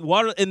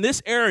 In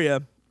this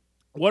area,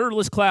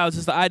 waterless clouds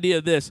is the idea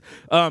of this.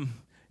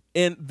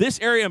 In this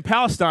area in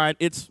Palestine,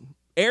 it's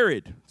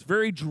arid. It's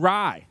very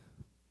dry.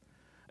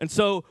 And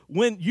so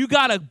when you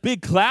got a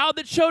big cloud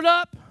that showed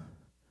up,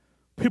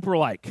 people were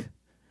like,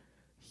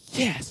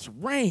 yes,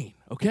 rain,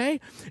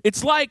 okay?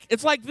 It's like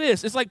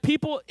this. It's like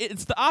people,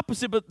 it's the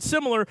opposite but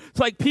similar. It's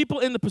like people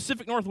in the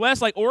Pacific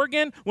Northwest, like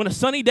Oregon, when a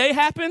sunny day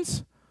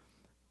happens,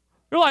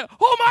 they're like,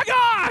 oh my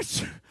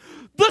gosh,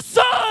 the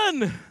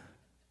sun!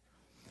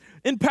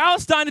 In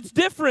Palestine, it's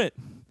different.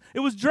 It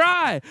was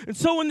dry. And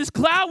so when this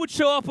cloud would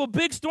show up, a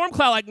big storm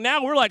cloud, like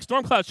now we're like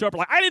storm clouds show up, we're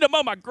like, I need to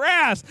mow my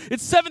grass.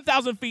 It's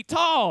 7,000 feet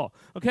tall.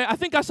 Okay, I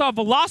think I saw a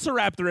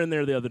velociraptor in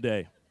there the other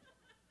day.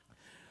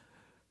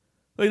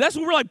 Like that's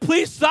when we're like,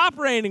 please stop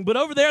raining. But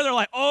over there, they're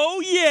like,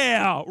 oh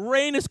yeah,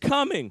 rain is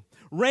coming.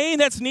 Rain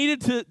that's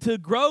needed to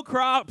grow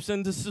crops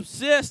and to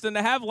subsist and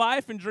to have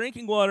life and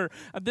drinking water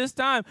at this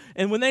time.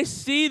 And when they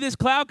see this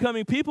cloud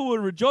coming, people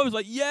would rejoice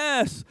like,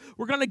 yes,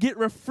 we're going to get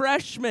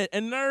refreshment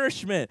and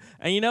nourishment.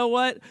 And you know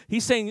what?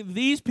 He's saying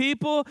these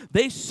people,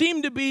 they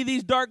seem to be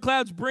these dark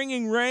clouds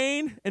bringing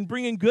rain and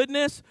bringing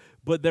goodness,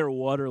 but they're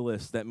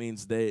waterless. That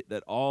means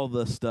that all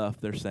the stuff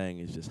they're saying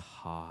is just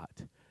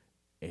hot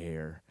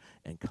air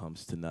and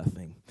comes to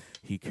nothing.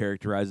 He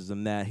characterizes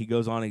them that. He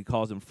goes on and he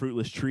calls them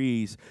fruitless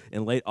trees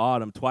in late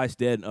autumn, twice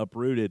dead and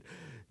uprooted.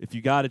 If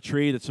you got a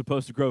tree that's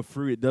supposed to grow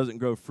fruit, it doesn't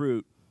grow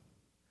fruit.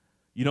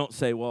 You don't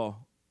say,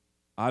 well,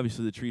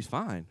 obviously the tree's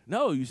fine.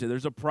 No, you say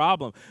there's a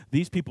problem.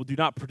 These people do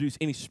not produce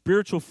any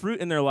spiritual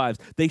fruit in their lives.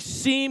 They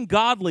seem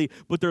godly,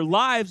 but their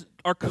lives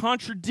are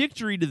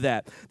contradictory to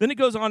that. Then it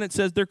goes on, it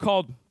says they're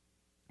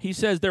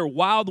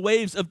wild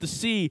waves of the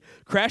sea,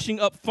 crashing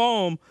up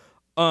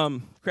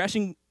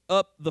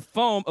the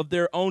foam of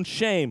their own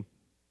shame.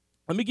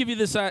 Let me give you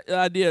this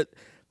idea.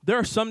 There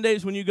are some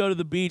days when you go to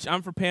the beach.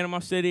 I'm from Panama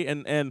City,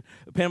 and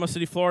Panama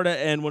City, Florida,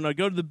 and when I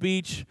go to the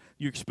beach,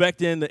 you're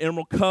expecting the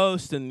Emerald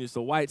Coast and just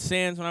the white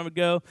sands when I would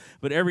go,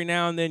 but every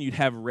now and then you'd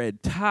have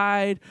red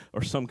tide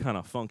or some kind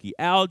of funky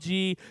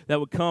algae that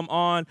would come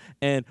on,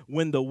 and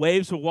when the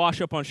waves would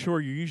wash up on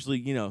shore, you're usually,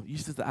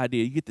 used to the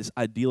idea, you get this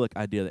idyllic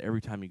idea that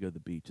every time you go to the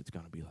beach, it's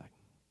going to be like,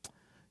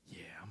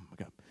 yeah, I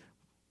got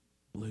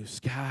blue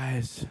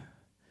skies,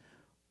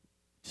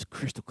 just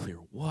crystal clear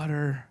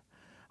water.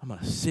 I'm going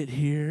to sit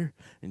here,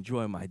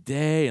 enjoy my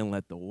day, and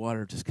let the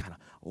water just kind of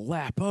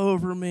lap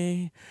over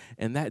me.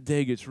 And that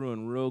day gets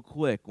ruined real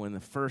quick when the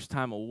first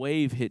time a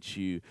wave hits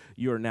you,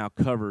 you are now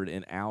covered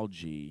in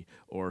algae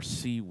or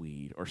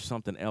seaweed or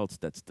something else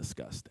that's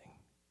disgusting.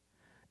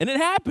 And it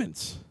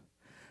happens.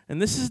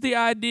 And this is the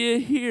idea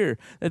here,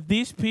 that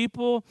these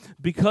people,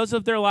 because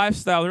of their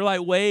lifestyle, they're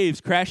like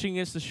waves crashing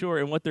against the shore,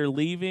 and what they're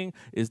leaving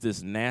is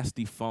this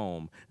nasty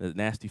foam. The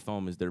nasty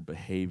foam is their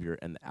behavior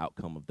and the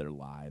outcome of their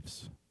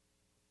lives.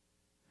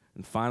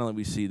 And finally,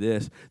 we see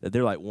this, that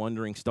they're like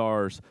wandering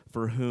stars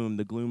for whom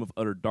the gloom of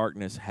utter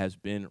darkness has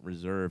been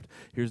reserved.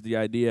 Here's the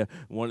idea.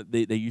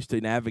 They used to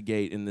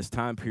navigate in this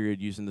time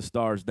period using the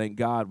stars. Thank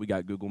God we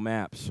got Google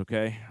Maps,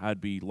 okay? I'd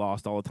be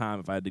lost all the time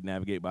if I had to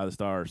navigate by the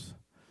stars,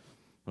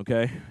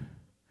 okay?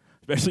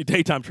 Especially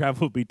daytime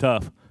travel would be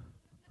tough,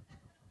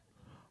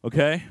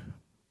 okay?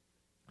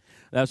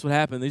 That's what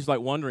happened. These are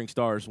like wandering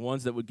stars,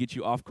 ones that would get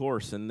you off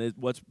course. And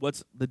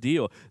what's the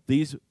deal?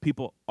 These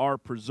people are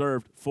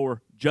preserved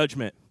for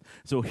judgment.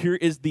 So here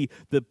is the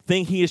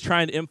thing he is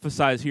trying to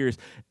emphasize here is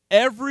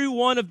every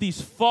one of these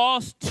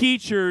false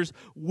teachers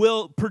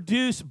will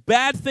produce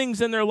bad things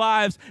in their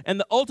lives, and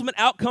the ultimate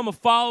outcome of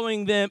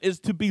following them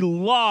is to be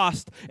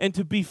lost and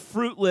to be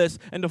fruitless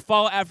and to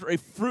follow after a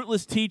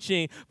fruitless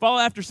teaching, follow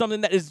after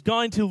something that is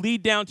going to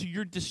lead down to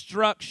your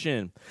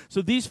destruction.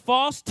 So these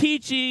false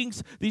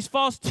teachings, these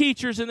false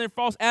teachers and their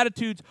false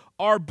attitudes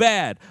are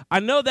bad.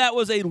 I know that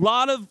was a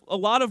lot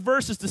of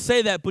verses to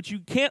say that, but you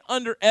can't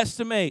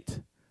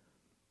underestimate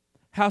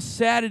how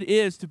sad it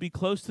is to be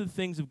close to the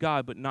things of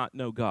God but not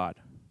know God.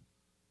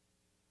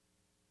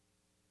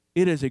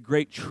 It is a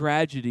great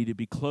tragedy to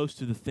be close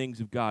to the things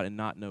of God and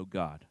not know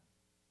God.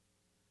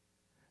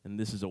 And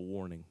this is a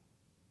warning.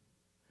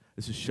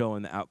 This is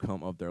showing the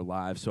outcome of their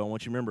lives. So I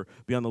want you to remember,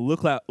 be on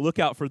the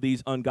lookout for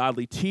these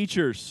ungodly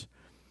teachers.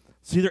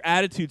 See their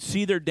attitudes,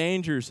 see their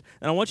dangers.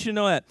 And I want you to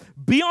know that.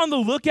 Be on the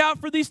lookout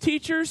for these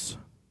teachers,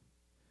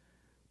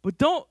 but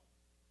don't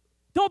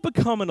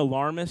become an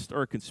alarmist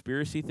or a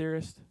conspiracy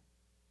theorist.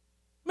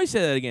 Let me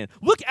say that again.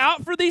 Look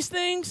out for these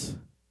things,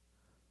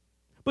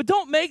 but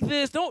don't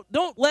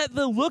let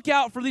the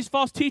lookout for these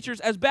false teachers,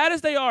 as bad as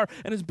they are,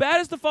 and as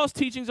bad as the false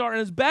teachings are, and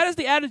as bad as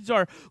the attitudes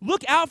are,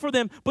 look out for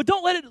them, but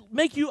don't let it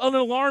make you an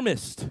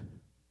alarmist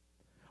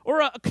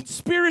or a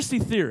conspiracy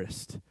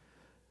theorist.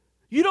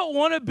 You don't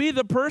want to be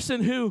the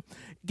person who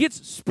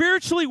gets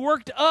spiritually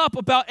worked up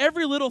about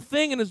every little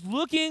thing and is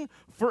looking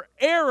for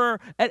error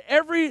at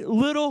every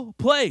little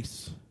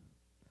place.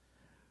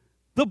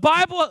 The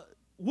Bible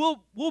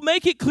will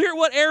make it clear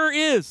what error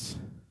is.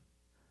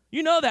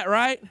 You know that,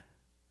 right?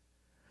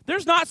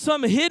 There's not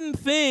some hidden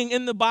thing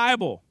in the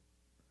Bible.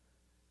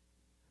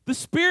 The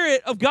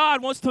Spirit of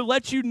God wants to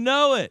let you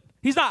know it.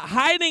 He's not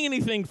hiding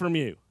anything from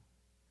you.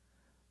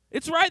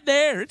 It's right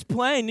there. It's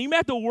plain. You may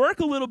have to work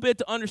a little bit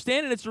to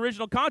understand it in its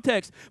original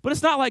context, but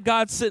it's not like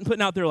God's sitting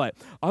putting out there like,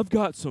 I've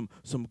got some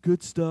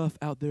good stuff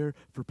out there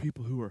for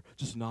people who are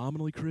just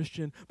nominally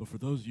Christian, but for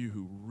those of you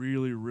who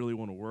really, really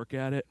want to work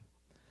at it,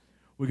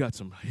 we got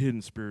some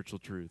hidden spiritual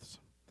truths.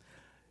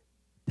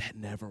 That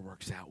never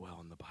works out well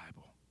in the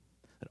Bible.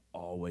 That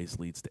always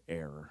leads to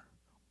error.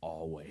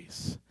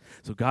 Always.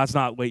 So God's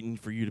not waiting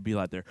for you to be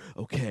like there,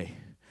 okay,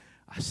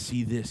 I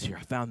see this here.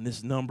 I found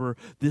this number.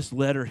 This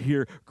letter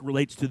here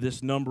relates to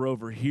this number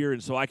over here.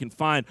 And so I can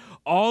find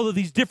all of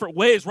these different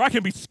ways where I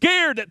can be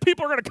scared that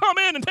people are going to come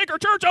in and take our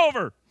church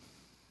over.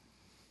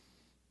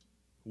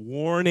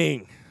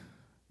 Warning.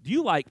 Do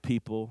you like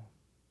people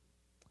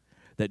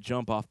that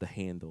jump off the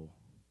handle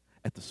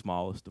at the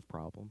smallest of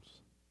problems?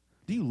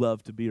 Do you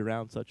love to be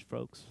around such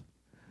folks?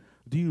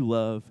 Do you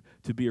love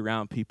to be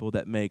around people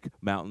that make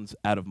mountains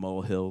out of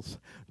molehills?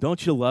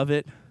 Don't you love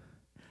it?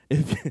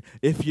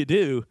 If you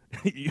do,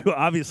 you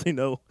obviously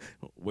know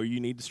where you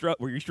need to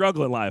where you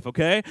struggle in life,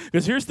 okay?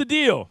 Because here's the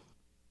deal.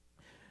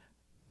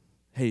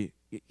 Hey,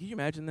 can you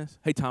imagine this?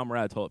 Hey, Tom, we're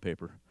out of toilet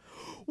paper.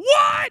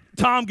 What?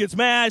 Tom gets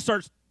mad,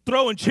 starts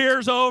throwing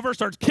chairs over,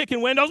 starts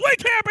kicking windows. We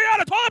can't be out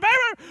of toilet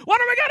paper.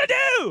 What are we going to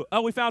do?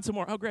 Oh, we found some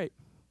more. Oh, great.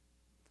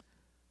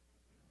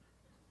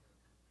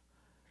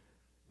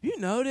 You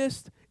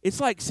noticed? It's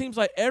like, seems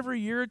like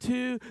every year or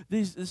two,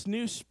 this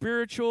new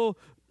spiritual,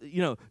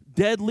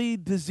 deadly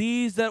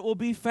disease that will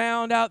be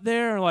found out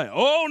there. Like,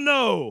 oh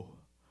no,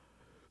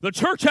 the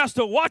church has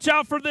to watch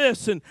out for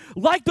this. And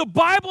like the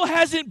Bible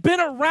hasn't been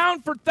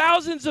around for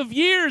thousands of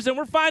years and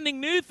we're finding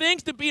new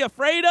things to be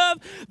afraid of.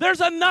 There's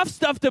enough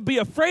stuff to be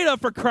afraid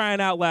of, for crying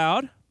out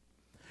loud.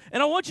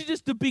 And I want you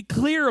just to be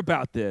clear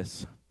about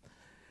this.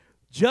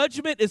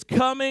 Judgment is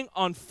coming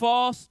on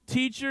false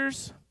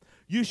teachers.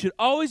 You should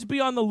always be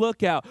on the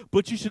lookout,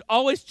 but you should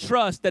always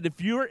trust that if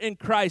you're in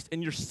Christ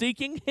and you're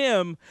seeking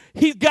Him,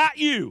 He's got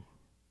you.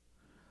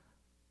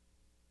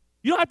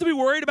 You don't have to be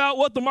worried about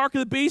what the mark of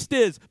the beast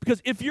is, because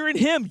if you're in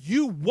Him,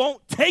 you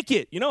won't take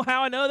it. You know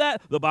how I know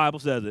that? The Bible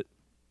says it.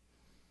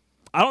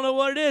 I don't know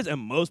what it is, and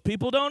most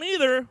people don't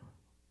either.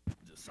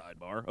 Just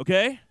sidebar,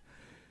 okay?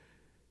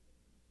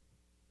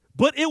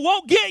 But it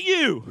won't get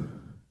you.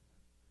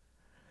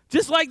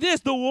 Just like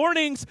this, the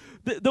warnings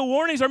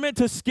are meant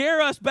to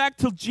scare us back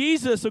to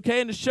Jesus, okay,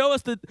 and to show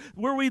us that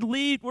where we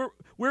lead,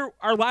 where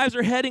our lives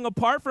are heading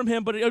apart from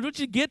Him. But I want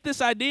you to get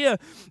this idea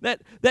that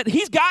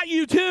He's got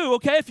you too,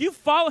 okay? If you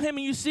follow Him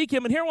and you seek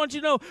Him, and here I want you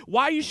to know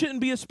why you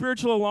shouldn't be a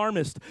spiritual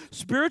alarmist.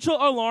 Spiritual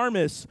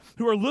alarmists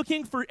who are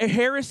looking for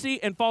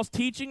heresy and false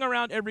teaching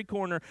around every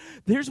corner,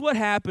 here's what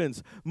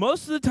happens.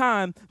 Most of the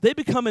time, they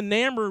become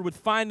enamored with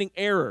finding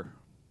error.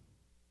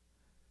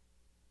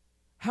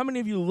 How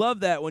many of you love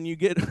that when you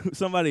get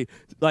somebody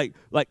like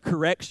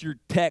corrects your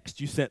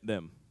text you sent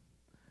them?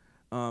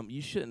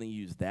 You shouldn't have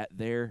used that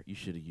there. You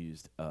should have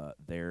used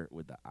there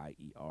with the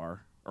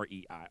I-E-R or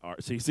E-I-R.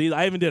 So you see,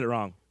 I even did it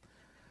wrong.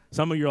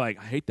 Some of you are like,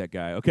 I hate that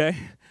guy, okay?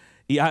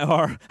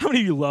 E-I-R. How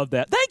many of you love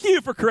that? Thank you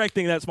for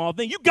correcting that small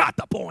thing. You got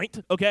the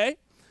point, okay?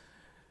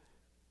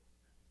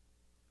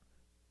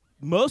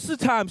 Most of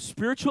the time,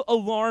 spiritual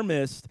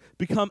alarmists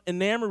become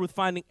enamored with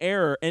finding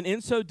error, and in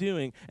so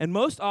doing, and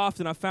most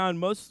often I found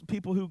most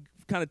people who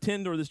kind of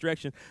tend toward this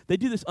direction, they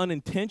do this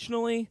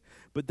unintentionally,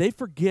 but they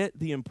forget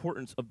the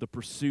importance of the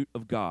pursuit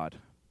of God.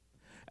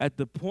 At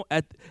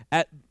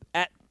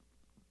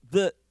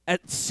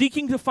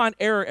seeking to find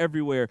error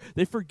everywhere,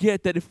 they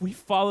forget that if we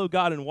follow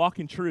God and walk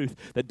in truth,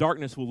 that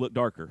darkness will look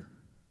darker.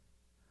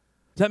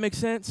 Does that make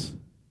sense?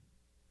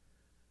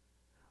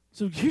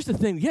 So here's the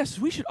thing. Yes,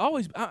 we should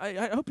always,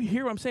 I hope you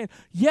hear what I'm saying.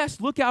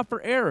 Yes, look out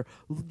for error.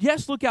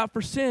 Yes, look out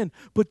for sin.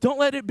 But don't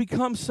let it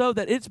become so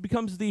that it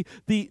becomes the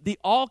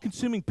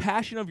all-consuming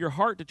passion of your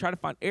heart to try to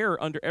find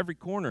error under every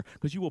corner,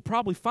 because you will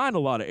probably find a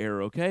lot of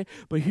error, okay?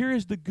 But here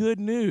is the good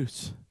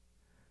news.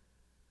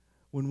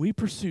 When we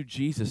pursue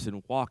Jesus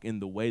and walk in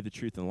the way, the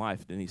truth, and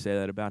life, didn't He say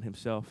that about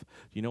Himself?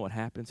 You know what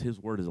happens? His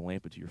word is a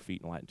lamp unto your feet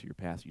and a light unto your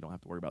path. So you don't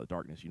have to worry about the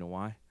darkness. You know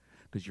why?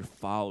 Because you're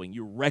following.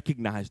 You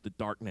recognize the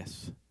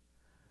darkness.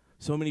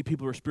 So many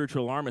people who are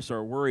spiritual alarmists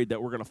are worried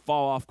that we're going to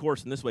fall off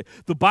course in this way.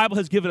 The Bible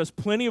has given us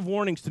plenty of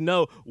warnings to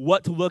know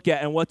what to look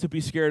at and what to be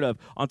scared of.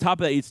 On top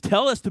of that, it's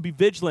tell us to be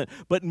vigilant.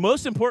 But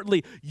most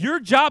importantly, your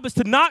job is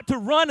not to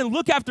run and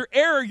look after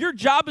error. Your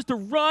job is to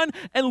run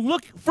and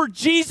look for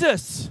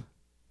Jesus.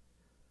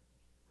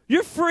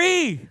 You're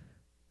free.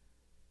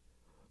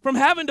 from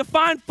having to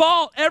find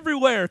fault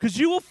everywhere, because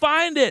you will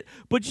find it,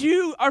 but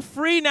you are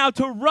free now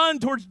to run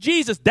towards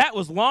Jesus. That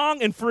was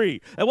long and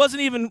free. It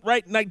wasn't even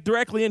right like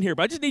directly in here,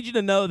 but I just need you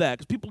to know that,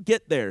 because people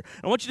get there.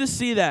 I want you to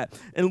see that.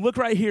 And look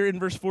right here in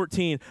verse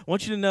 14. I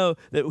want you to know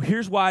that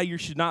here's why you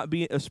should not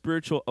be a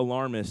spiritual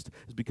alarmist,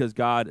 is because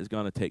God is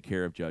going to take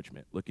care of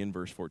judgment. Look in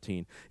verse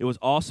 14. It was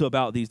also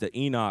about these that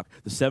Enoch,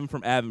 the seventh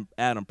from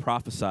Adam,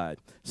 prophesied,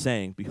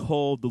 saying,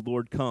 behold, the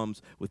Lord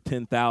comes with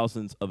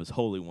 10,000s of his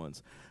holy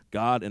ones.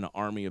 God and an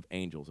army of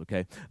angels,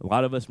 okay? A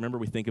lot of us, remember,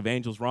 we think of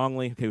angels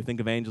wrongly. Okay, we think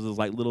of angels as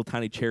like little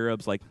tiny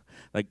cherubs, like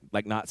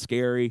not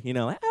scary, you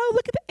know, like, oh,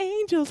 look at the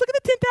angels. Look at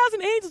the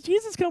 10,000 angels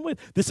Jesus come with.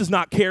 This is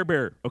not Care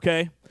Bear,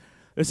 okay?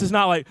 This is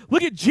not like,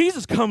 look at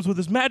Jesus comes with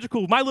his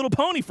magical My Little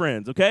Pony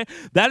friends, okay?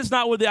 That is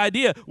not what the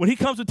idea. When he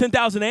comes with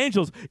 10,000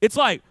 angels, it's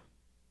like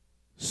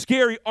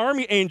scary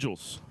army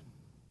angels,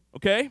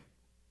 okay?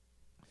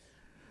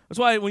 That's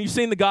why when you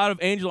sing the God of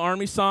Angel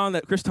Army song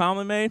that Chris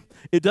Tomlin made,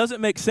 it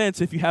doesn't make sense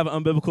if you have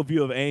an unbiblical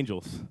view of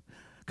angels.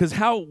 Because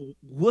how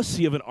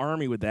wussy of an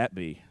army would that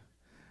be?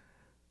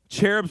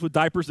 Cherubs with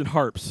diapers and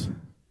harps.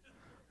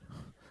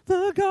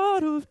 The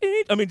God of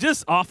Angel. I mean,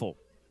 just awful.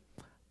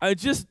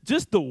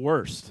 Just the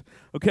worst,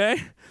 okay?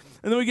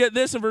 And then we get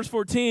this in verse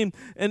 14.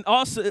 And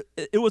also,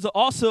 it was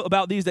also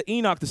about these that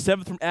Enoch, the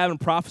seventh from Adam,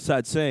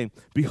 prophesied, saying,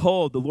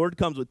 behold, the Lord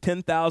comes with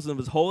 10,000 of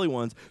his holy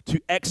ones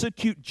to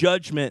execute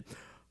judgment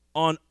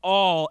on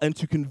all and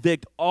to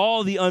convict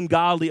all the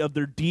ungodly of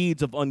their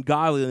deeds of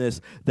ungodliness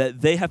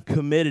that they have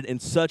committed in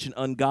such an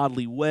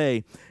ungodly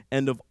way,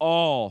 and of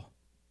all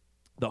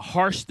the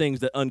harsh things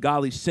that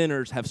ungodly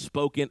sinners have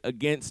spoken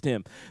against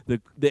him.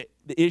 The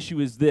issue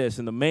is this,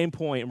 and the main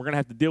point, and we're going to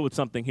have to deal with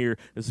something here.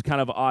 This is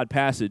kind of an odd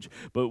passage,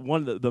 but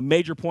one of the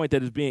major point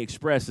that is being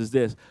expressed is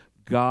this: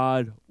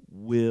 God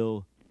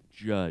will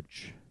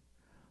judge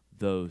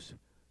those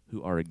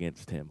who are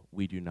against him.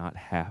 We do not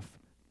have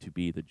to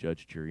be the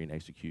judge, jury, and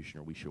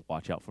executioner. We should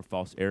watch out for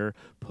false error,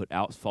 put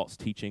out false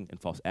teaching and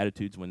false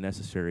attitudes when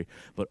necessary.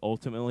 But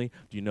ultimately,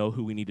 do you know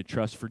who we need to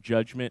trust for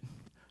judgment?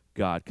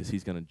 God, because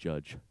he's going to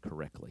judge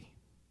correctly.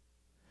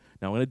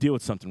 Now, I'm going to deal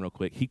with something real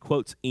quick. He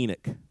quotes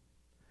Enoch.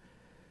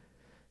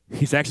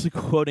 He's actually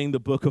quoting the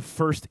book of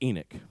 1st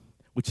Enoch,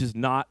 which is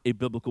not a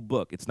biblical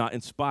book. It's not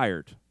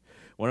inspired.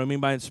 What I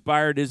mean by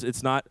inspired is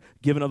it's not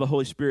given of the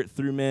Holy Spirit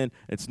through men.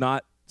 It's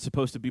not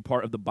supposed to be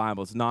part of the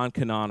Bible. It's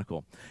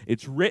non-canonical.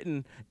 It's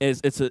written as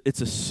it's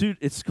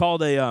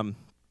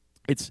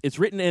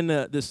written in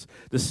this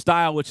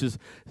style, which is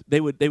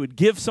they would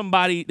give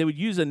somebody, they would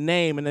use a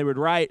name, and they would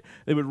write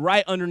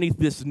underneath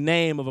this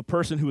name of a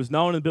person who was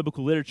known in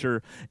biblical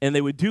literature, and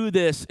they would do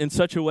this in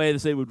such a way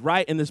that they would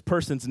write in this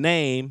person's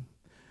name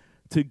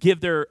to give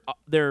their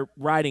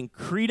writing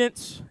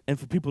credence and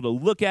for people to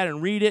look at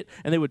and read it,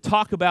 and they would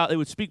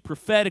speak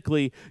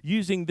prophetically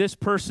using this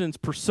person's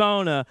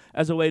persona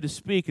as a way to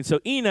speak. And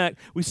so Enoch,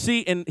 we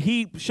see, and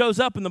he shows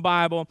up in the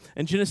Bible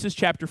in Genesis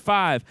chapter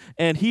 5,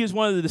 and he is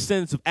one of the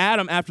descendants of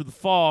Adam after the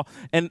fall,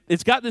 and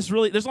it's got this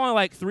there's only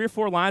like 3 or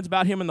 4 lines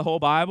about him in the whole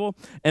Bible,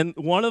 and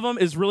one of them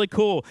is really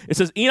cool. It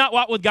says, Enoch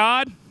walked with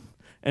God,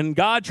 and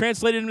God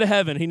translated him to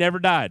heaven. He never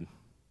died.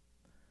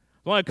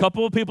 There's only a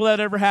couple of people that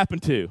ever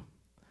happened to.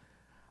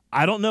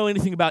 I don't know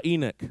anything about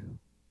Enoch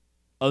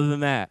other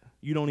than that.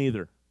 You don't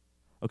either,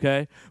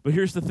 okay? But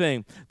here's the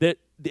thing, that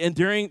and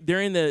during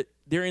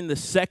the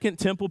second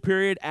temple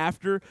period,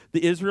 after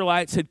the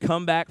Israelites had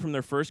come back from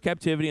their first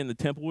captivity and the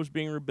temple was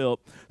being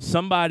rebuilt,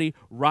 somebody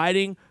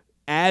writing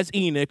as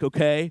Enoch,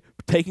 okay,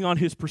 taking on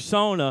his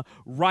persona,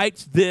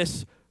 writes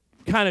this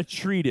kind of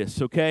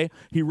treatise, okay?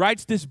 He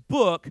writes this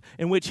book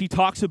in which he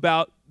talks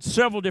about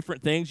several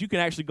different things. You can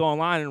actually go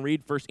online and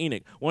read 1st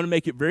Enoch. I want to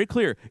make it very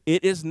clear.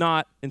 It is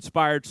not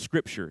inspired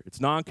scripture. It's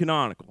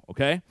non-canonical,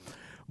 okay?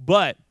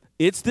 But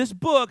it's this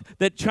book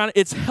that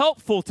it's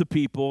helpful to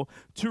people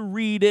to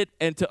read it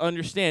and to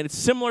understand. It's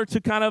similar to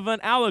kind of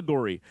an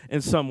allegory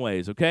in some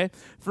ways, okay?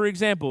 For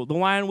example, The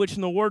Lion, Witch,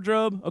 and the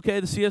Wardrobe, okay,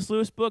 the C.S.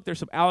 Lewis book, there's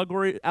some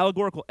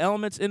allegorical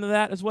elements into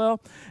that as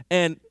well.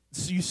 And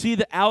so you see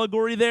the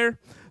allegory there.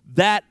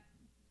 That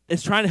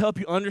is trying to help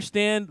you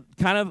understand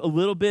kind of a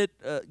little bit,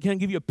 can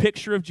give you a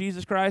picture of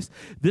Jesus Christ.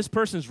 This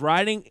person's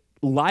writing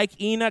like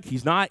Enoch.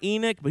 He's not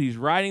Enoch, but he's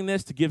writing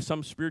this to give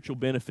some spiritual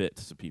benefit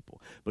to some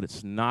people. But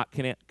it's not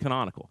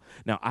canonical.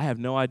 Now, I have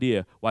no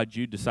idea why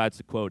Jude decides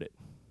to quote it.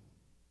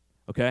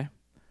 Okay?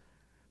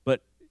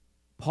 But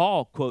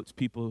Paul quotes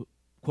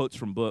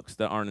from books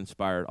that aren't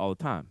inspired all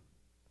the time.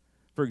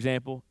 For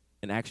example,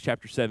 in Acts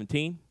chapter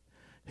 17,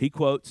 he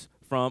quotes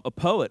from a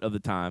poet of the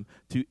time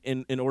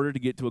in order to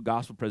get to a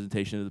gospel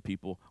presentation to the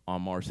people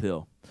on Mars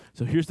Hill.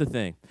 So here's the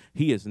thing.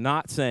 Jude is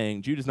not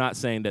saying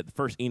that the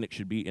 1st Enoch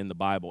should be in the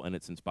Bible and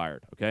it's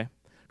inspired, okay?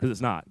 Because it's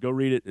not. Go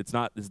read it. It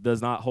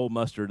does not hold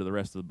muster to the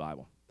rest of the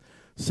Bible.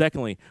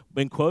 Secondly,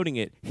 when quoting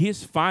it, he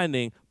is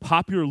finding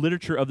popular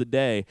literature of the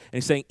day and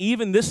he's saying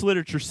even this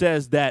literature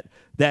says that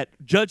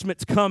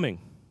judgment's coming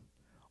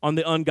on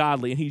the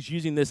ungodly, and he's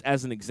using this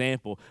as an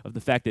example of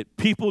the fact that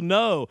people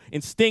know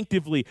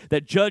instinctively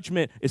that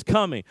judgment is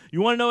coming.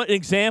 You want to know an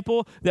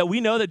example that we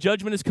know that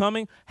judgment is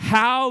coming?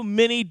 How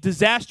many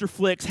disaster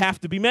flicks have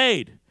to be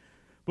made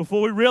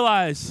before we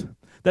realize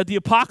that the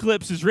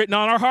apocalypse is written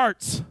on our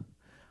hearts?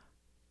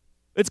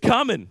 It's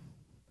coming.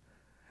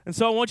 And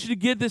so I want you to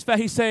get this fact.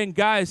 He's saying,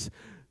 guys,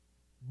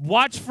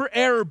 watch for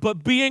error,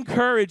 but be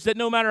encouraged that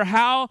no matter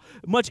how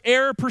much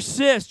error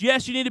persists,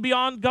 yes, you need to be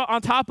on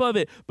top of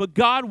it, but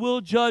God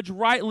will judge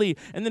rightly.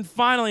 And then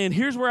finally, and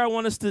here's where I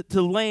want us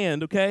to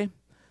land, okay?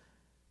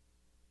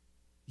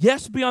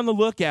 Yes, be on the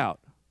lookout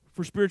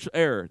for spiritual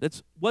error.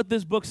 That's what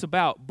this book's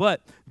about.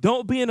 But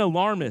don't be an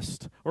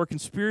alarmist or a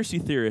conspiracy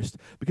theorist,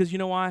 because you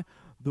know why?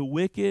 The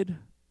wicked's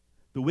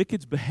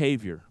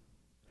behavior,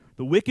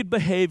 the wicked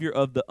behavior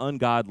of the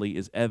ungodly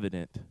is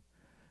evident,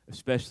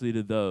 especially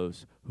to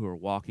those who are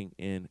walking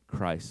in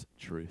Christ's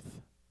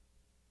truth.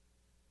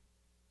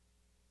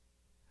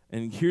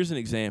 And here's an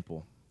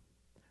example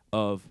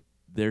of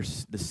the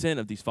sin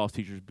of these false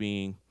teachers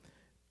being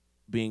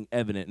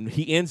evident. And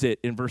he ends it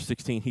in verse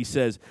 16. He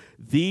says,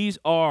 these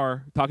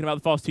are, talking about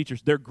the false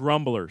teachers, they're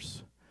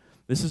grumblers.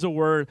 This is a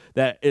word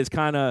that is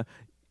kind of,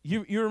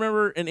 you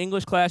remember in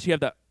English class you have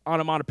the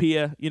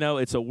onomatopoeia,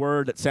 it's a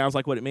word that sounds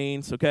like what it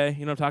means, okay?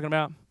 You know what I'm talking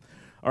about?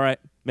 All right,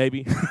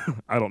 maybe.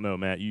 I don't know,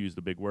 Matt. You used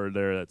a big word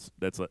there.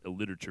 That's a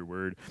literature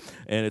word.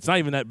 And it's not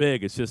even that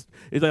big. It's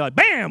like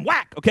bam,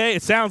 whack, okay?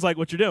 It sounds like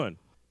what you're doing.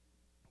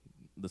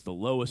 That's the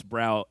lowest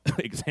brow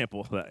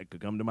example that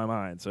could come to my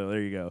mind. So there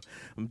you go.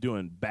 I'm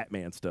doing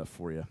Batman stuff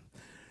for you.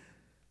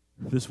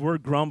 This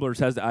word grumblers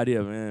has the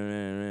idea of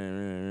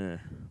and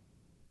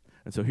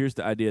so here's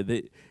the idea.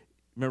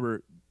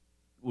 Remember,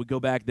 we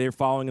go back, they're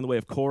following in the way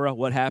of Korah.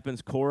 What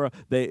happens? Korah,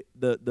 the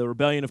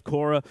rebellion of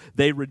Korah,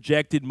 they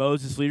rejected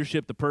Moses'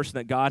 leadership, the person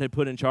that God had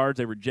put in charge.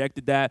 They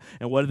rejected that.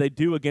 And what did they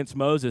do against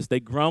Moses?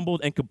 They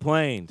grumbled and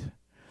complained.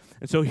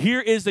 And so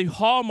here is the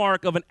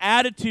hallmark of an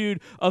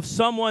attitude of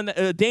someone,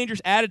 a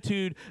dangerous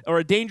attitude or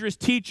a dangerous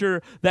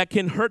teacher that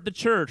can hurt the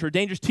church, or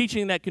dangerous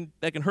teaching that can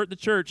hurt the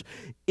church.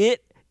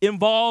 It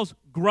involves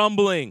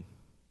grumbling.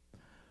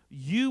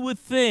 You would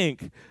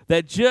think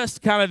that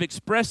just kind of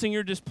expressing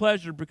your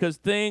displeasure because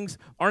things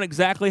aren't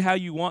exactly how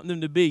you want them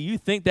to be, you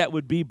think that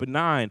would be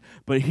benign.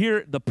 But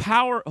here,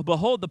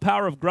 behold the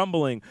power of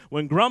grumbling.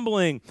 When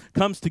grumbling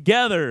comes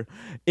together,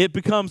 it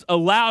becomes a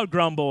loud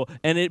grumble,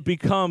 and it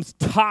becomes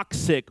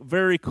toxic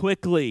very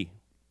quickly.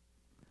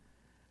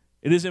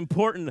 It is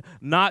important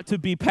not to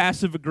be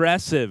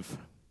passive-aggressive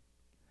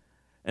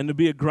and to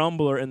be a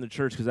grumbler in the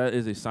church, because that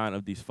is a sign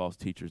of these false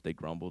teachers. They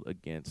grumbled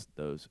against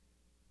those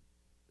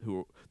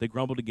who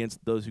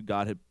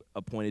God had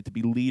appointed to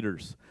be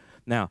leaders.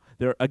 Now,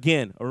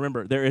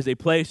 remember, there is a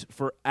place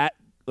for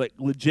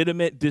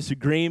legitimate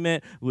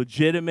disagreement,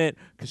 legitimate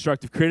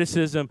constructive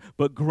criticism,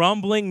 but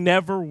grumbling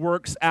never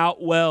works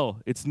out well.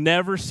 It's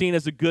never seen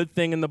as a good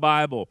thing in the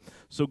Bible.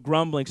 So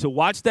grumbling. So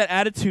watch that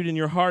attitude in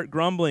your heart,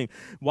 grumbling.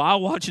 Well,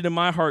 I'll watch it in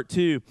my heart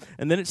too.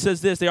 And then it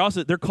says this,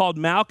 they're called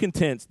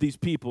malcontents, these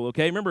people,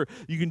 okay? Remember,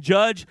 you can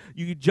judge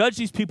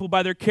these people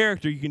by their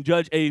character. You can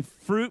judge a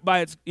fruit by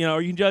its,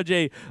 or you can judge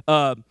a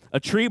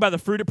tree by the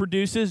fruit it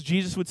produces.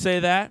 Jesus would say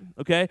that,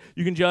 okay?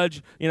 You can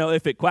judge,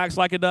 if it quacks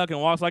like a duck and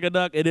walks like a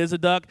duck, it is a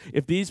duck.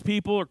 If these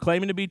people are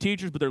claiming to be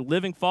teachers, but they're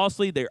living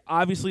falsely, they're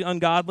obviously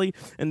ungodly,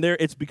 and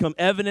it's become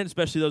evident,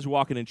 especially those who are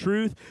walking in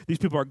truth. These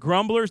people are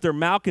grumblers, they're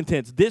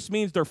malcontents. This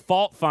means they're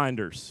fault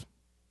finders.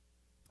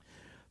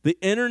 The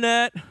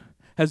internet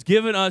has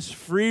given us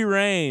free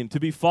reign to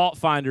be fault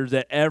finders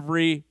at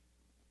every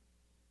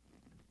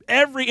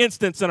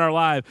instance in our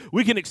life.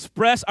 We can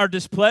express our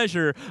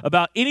displeasure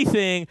about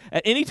anything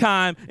at any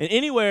time and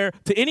anywhere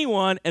to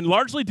anyone, and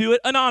largely do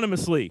it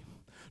anonymously.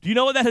 Do you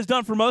know what that has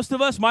done for most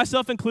of us,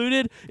 myself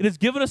included? It has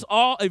given us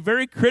all a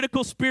very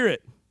critical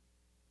spirit.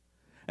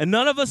 And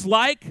none of us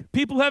like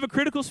people who have a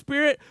critical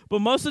spirit, but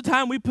most of the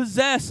time we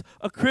possess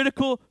a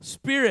critical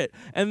spirit.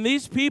 And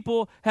these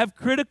people have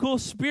critical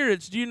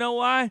spirits. Do you know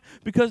why?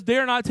 Because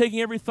they're not taking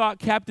every thought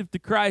captive to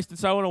Christ. And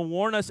so I want to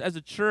warn us as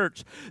a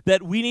church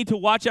that we need to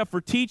watch out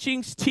for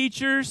teachings,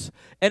 teachers,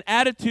 and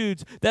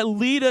attitudes that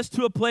lead us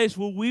to a place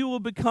where we will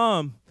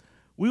become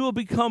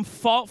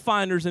fault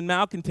finders and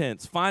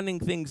malcontents, finding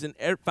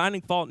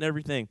fault in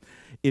everything.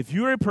 If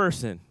you're a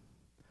person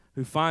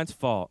who finds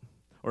fault,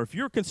 or if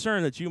you're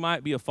concerned that you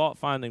might be a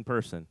fault-finding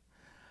person,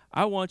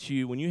 I want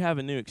you, when you have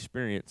a new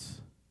experience,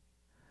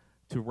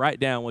 to write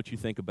down what you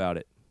think about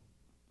it.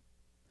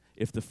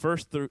 If the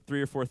first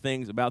 3 or 4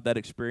 things about that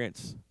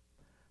experience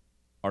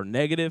are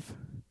negative,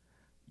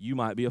 you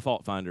might be a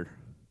fault-finder.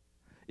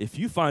 If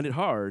you find it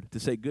hard to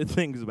say good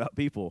things about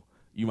people,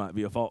 you might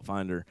be a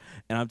fault-finder.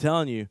 And I'm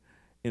telling you,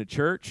 in a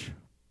church,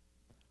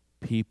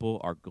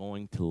 people are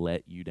going to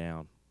let you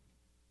down.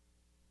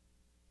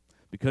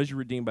 Because you're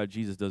redeemed by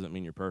Jesus doesn't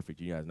mean you're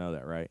perfect. You guys know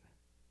that, right?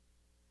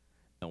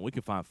 And we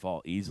can find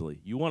fault easily.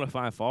 You want to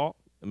find fault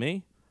in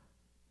me?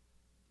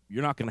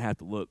 You're not going to have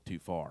to look too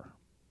far.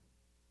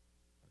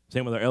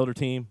 Same with our elder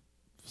team.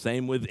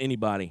 Same with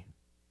anybody.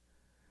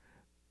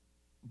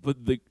 But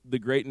the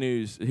great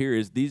news here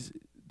is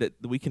that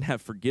we can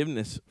have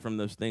forgiveness from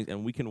those things,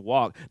 and we can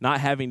walk not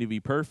having to be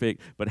perfect,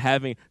 but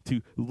having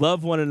to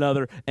love one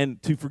another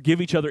and to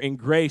forgive each other in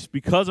grace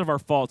because of our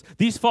faults.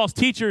 These false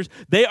teachers,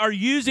 they are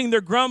using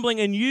their grumbling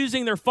and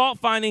using their fault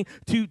finding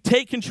to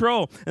take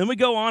control. And we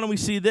go on and we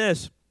see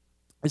this.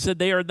 It said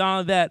they are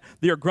not that.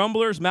 They are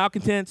grumblers,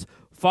 malcontents,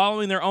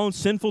 following their own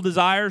sinful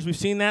desires. We've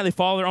seen that. They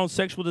follow their own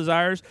sexual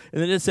desires.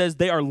 And then it says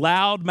they are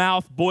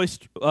loudmouth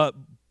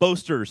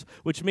boasters,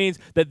 which means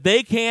that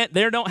they can't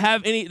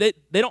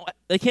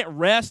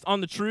rest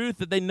on the truth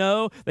that they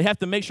know. They have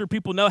to make sure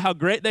people know how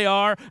great they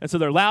are, and so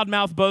they're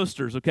loudmouth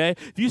boasters, okay?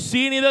 If you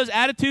see any of those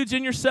attitudes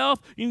in yourself,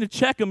 you need to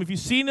check them. If you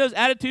see those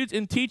attitudes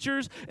in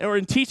teachers or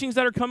in teachings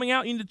that are coming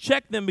out, you need to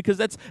check them, because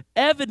that's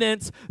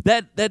evidence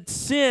that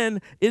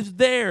sin is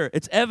there.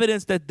 It's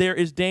evidence that there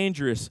is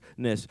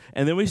dangerousness.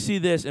 And then we see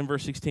this in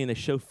verse 16. They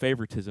show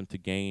favoritism to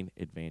gain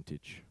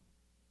advantage.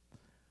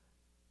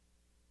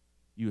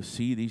 You will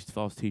see these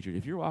false teachers.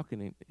 If you're walking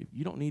in,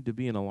 you don't need to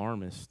be an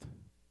alarmist.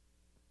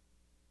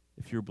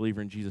 If you're a believer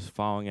in Jesus,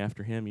 following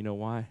after him, you know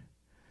why?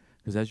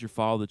 Because as you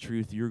follow the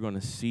truth, you're going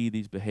to see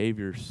these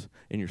behaviors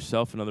in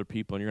yourself and other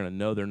people, and you're going to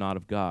know they're not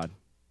of God.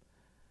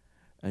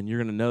 And you're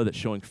going to know that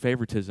showing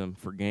favoritism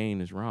for gain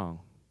is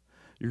wrong.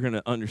 You're going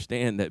to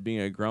understand that being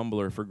a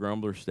grumbler for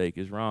grumbler's sake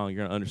is wrong. You're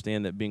going to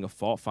understand that being a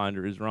fault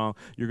finder is wrong.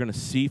 You're going to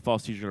see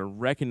false teachers. You're going to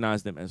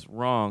recognize them as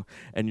wrong,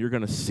 and you're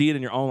going to see it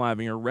in your own life,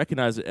 and you're going to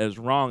recognize it as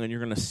wrong, and you're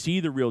going to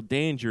see the real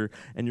danger,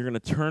 and you're going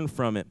to turn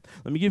from it.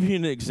 Let me give you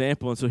an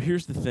example. And so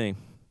here's the thing.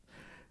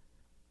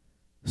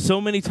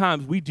 So many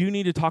times we do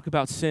need to talk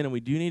about sin, and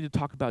we do need to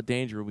talk about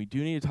danger, and we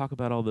do need to talk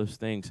about all those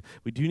things.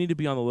 We do need to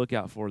be on the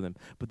lookout for them.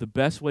 But the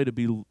best way to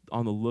be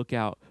on the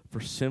lookout for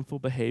sinful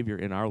behavior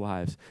in our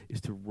lives is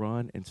to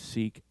run and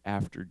seek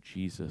after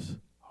Jesus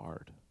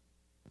hard.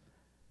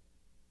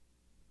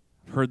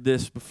 I've heard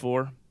this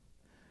before.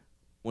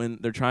 When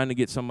they're trying to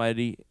get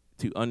somebody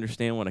to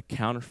understand what a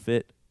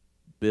counterfeit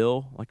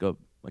bill, like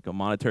a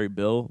monetary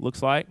bill,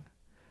 looks like,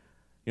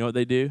 you know what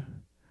they do?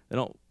 They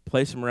don't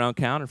place them around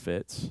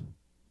counterfeits.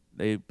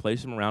 They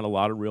place them around a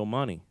lot of real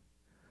money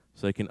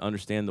so they can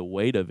understand the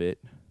weight of it,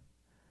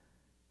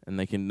 and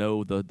they can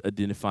know the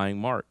identifying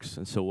marks.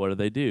 And so what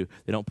do?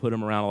 They don't put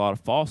them around a lot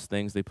of false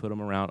things. They put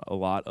them around a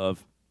lot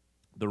of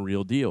the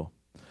real deal.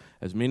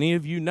 As many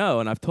of you know,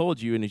 and I've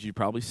told you, and as you've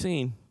probably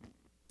seen,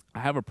 I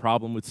have a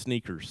problem with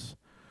sneakers,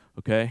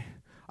 okay?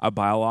 I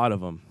buy a lot of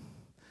them.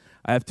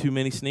 I have too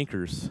many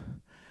sneakers.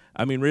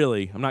 I mean,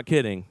 really, I'm not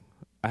kidding.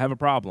 I have a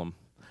problem,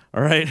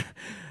 all right?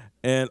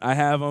 And I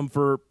have them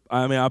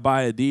I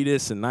buy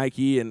Adidas and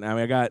Nike, and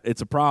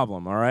it's a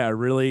problem, all right?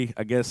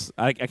 I guess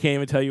I can't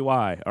even tell you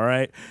why, all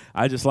right?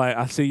 I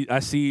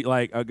see,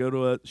 I go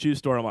to a shoe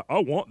store, I'm like, I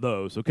want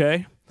those,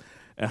 okay?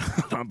 And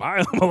I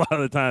buy them a lot of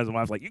the times. My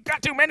wife's like, you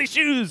got too many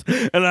shoes.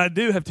 And I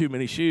do have too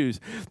many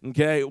shoes,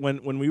 okay?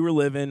 When we were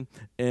living,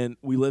 and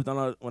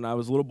when I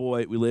was a little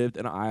boy, we lived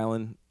in an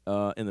island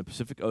in the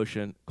Pacific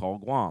Ocean called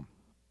Guam.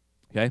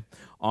 Okay,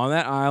 on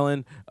that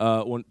island,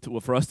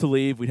 for us to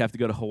leave, we'd have to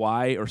go to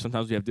Hawaii, or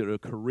sometimes we have to go to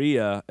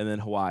Korea and then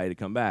Hawaii to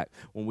come back.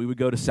 When we would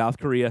go to South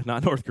Korea,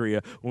 not North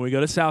Korea, when we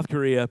go to South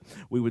Korea,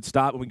 we would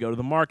stop and we'd go to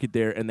the market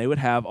there, and they would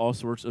have all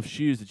sorts of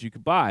shoes that you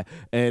could buy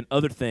and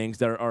other things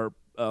that are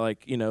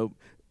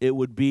it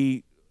would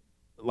be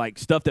like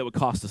stuff that would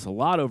cost us a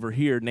lot over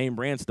here, name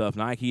brand stuff,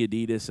 Nike,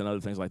 Adidas, and other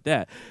things like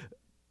that.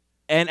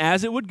 And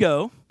as it would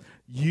go,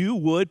 you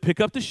would pick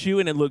up the shoe,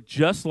 and it looked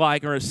just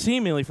like, or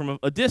seemingly from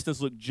a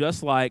distance, looked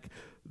just like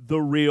the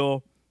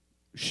real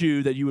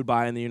shoe that you would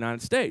buy in the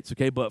United States,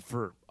 okay, but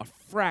for a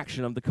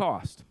fraction of the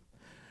cost.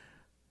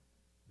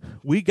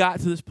 We got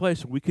to this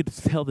place where we could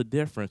tell the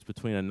difference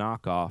between a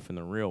knockoff and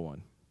the real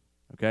one,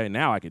 okay?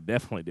 Now I could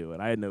definitely do it.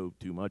 I know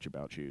too much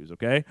about shoes,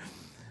 okay?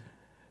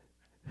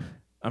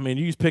 I mean,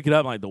 you just pick it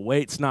up, like the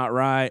weight's not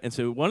right, and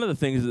so one of the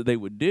things that they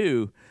would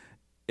do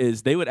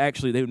is they would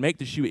make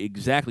the shoe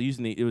exactly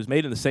it was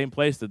made in the same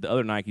place that the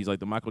other Nikes, like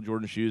the Michael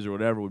Jordan shoes or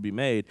whatever, would be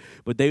made.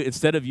 But they,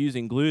 instead of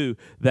using glue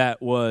that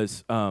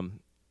was,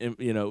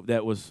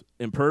 that was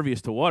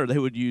impervious to water, they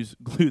would use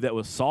glue that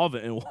was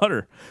solvent in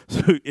water.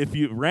 So if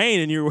you rain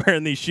and you're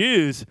wearing these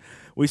shoes,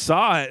 we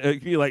saw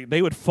it, like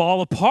they would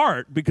fall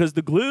apart because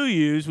the glue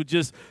used would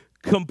just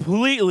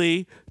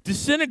completely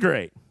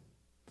disintegrate.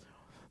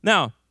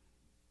 Now,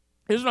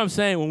 here's what I'm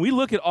saying. When we've been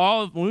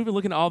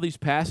looking at all these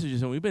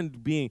passages,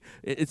 and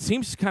it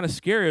seems kind of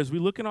scary as we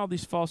look at all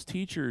these false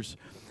teachers,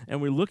 and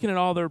we're looking at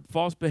all their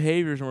false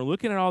behaviors, and we're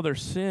looking at all their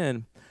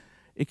sin,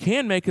 it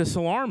can make us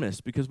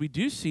alarmist, because we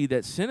do see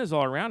that sin is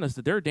all around us,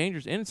 that there are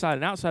dangers inside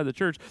and outside the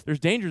church. There's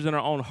dangers in our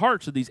own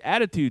hearts of these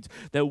attitudes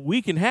that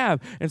we can have.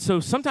 And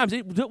so sometimes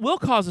it will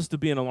cause us to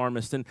be an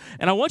alarmist. And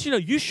I want you to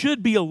know, you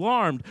should be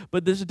alarmed,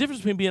 but there's a difference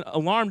between being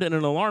alarmed and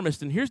an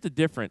alarmist, and here's the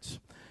difference.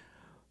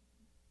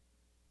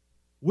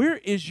 Where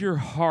is your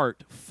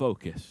heart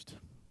focused?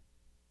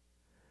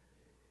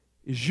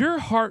 Is your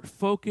heart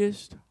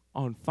focused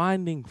on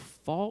finding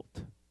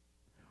fault,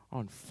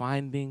 on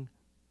finding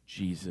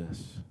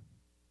Jesus?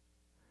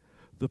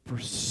 The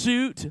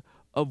pursuit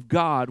of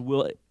God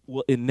will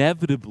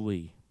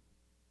inevitably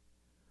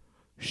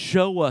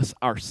show us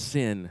our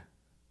sin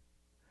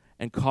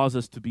and cause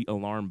us to be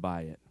alarmed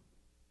by it.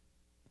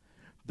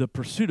 The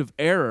pursuit of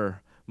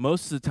error,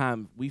 most of the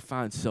time we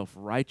find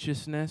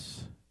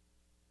self-righteousness,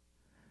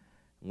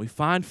 and we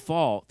find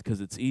fault because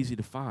it's easy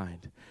to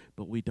find,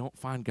 but we don't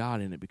find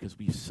God in it because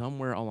we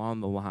somewhere along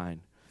the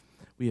line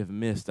we have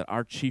missed that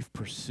our chief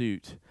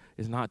pursuit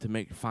is not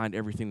to find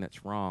everything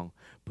that's wrong,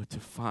 but to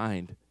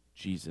find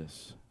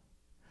Jesus.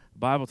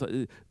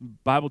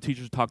 Bible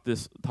teachers talked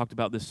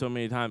about this so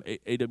many times.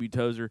 A.W.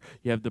 Tozer,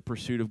 you have the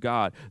pursuit of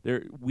God.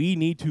 We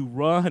need to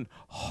run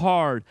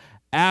hard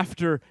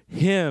after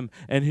Him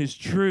and His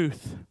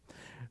truth.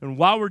 And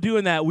while we're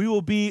doing that, we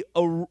will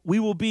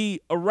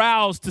be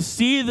aroused to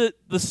see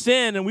the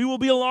sin, and we will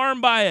be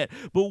alarmed by it.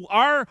 But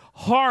our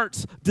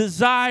heart's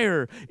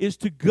desire is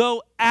to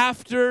go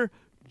after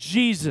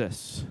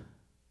Jesus.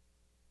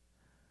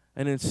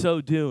 And in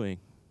so doing,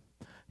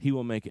 He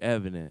will make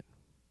evident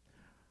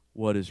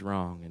what is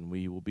wrong, and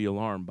we will be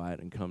alarmed by it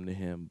and come to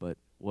Him. But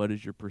what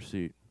is your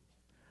pursuit?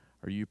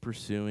 Are you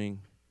pursuing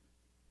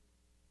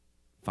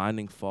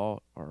finding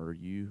fault, or are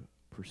you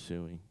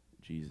pursuing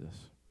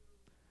Jesus?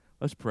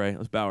 Let's pray.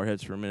 Let's bow our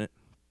heads for a minute.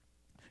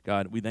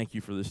 God, we thank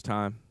You for this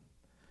time.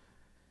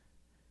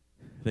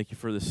 Thank You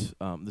for this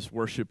this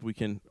worship we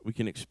can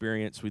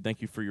experience. We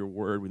thank You for Your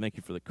word. We thank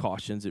You for the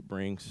cautions it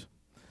brings.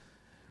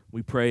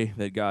 We pray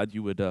that, God,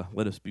 You would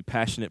let us be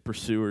passionate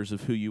pursuers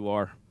of who You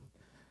are,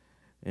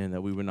 and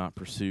that we would not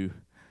pursue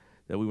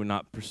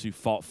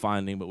fault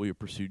finding, but we would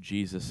pursue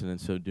Jesus, and in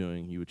so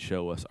doing, You would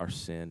show us our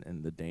sin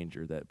and the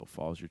danger that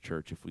befalls Your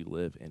church if we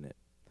live in it.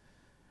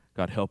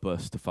 God, help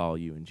us to follow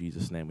You. In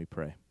Jesus' name we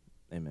pray.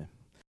 Amen.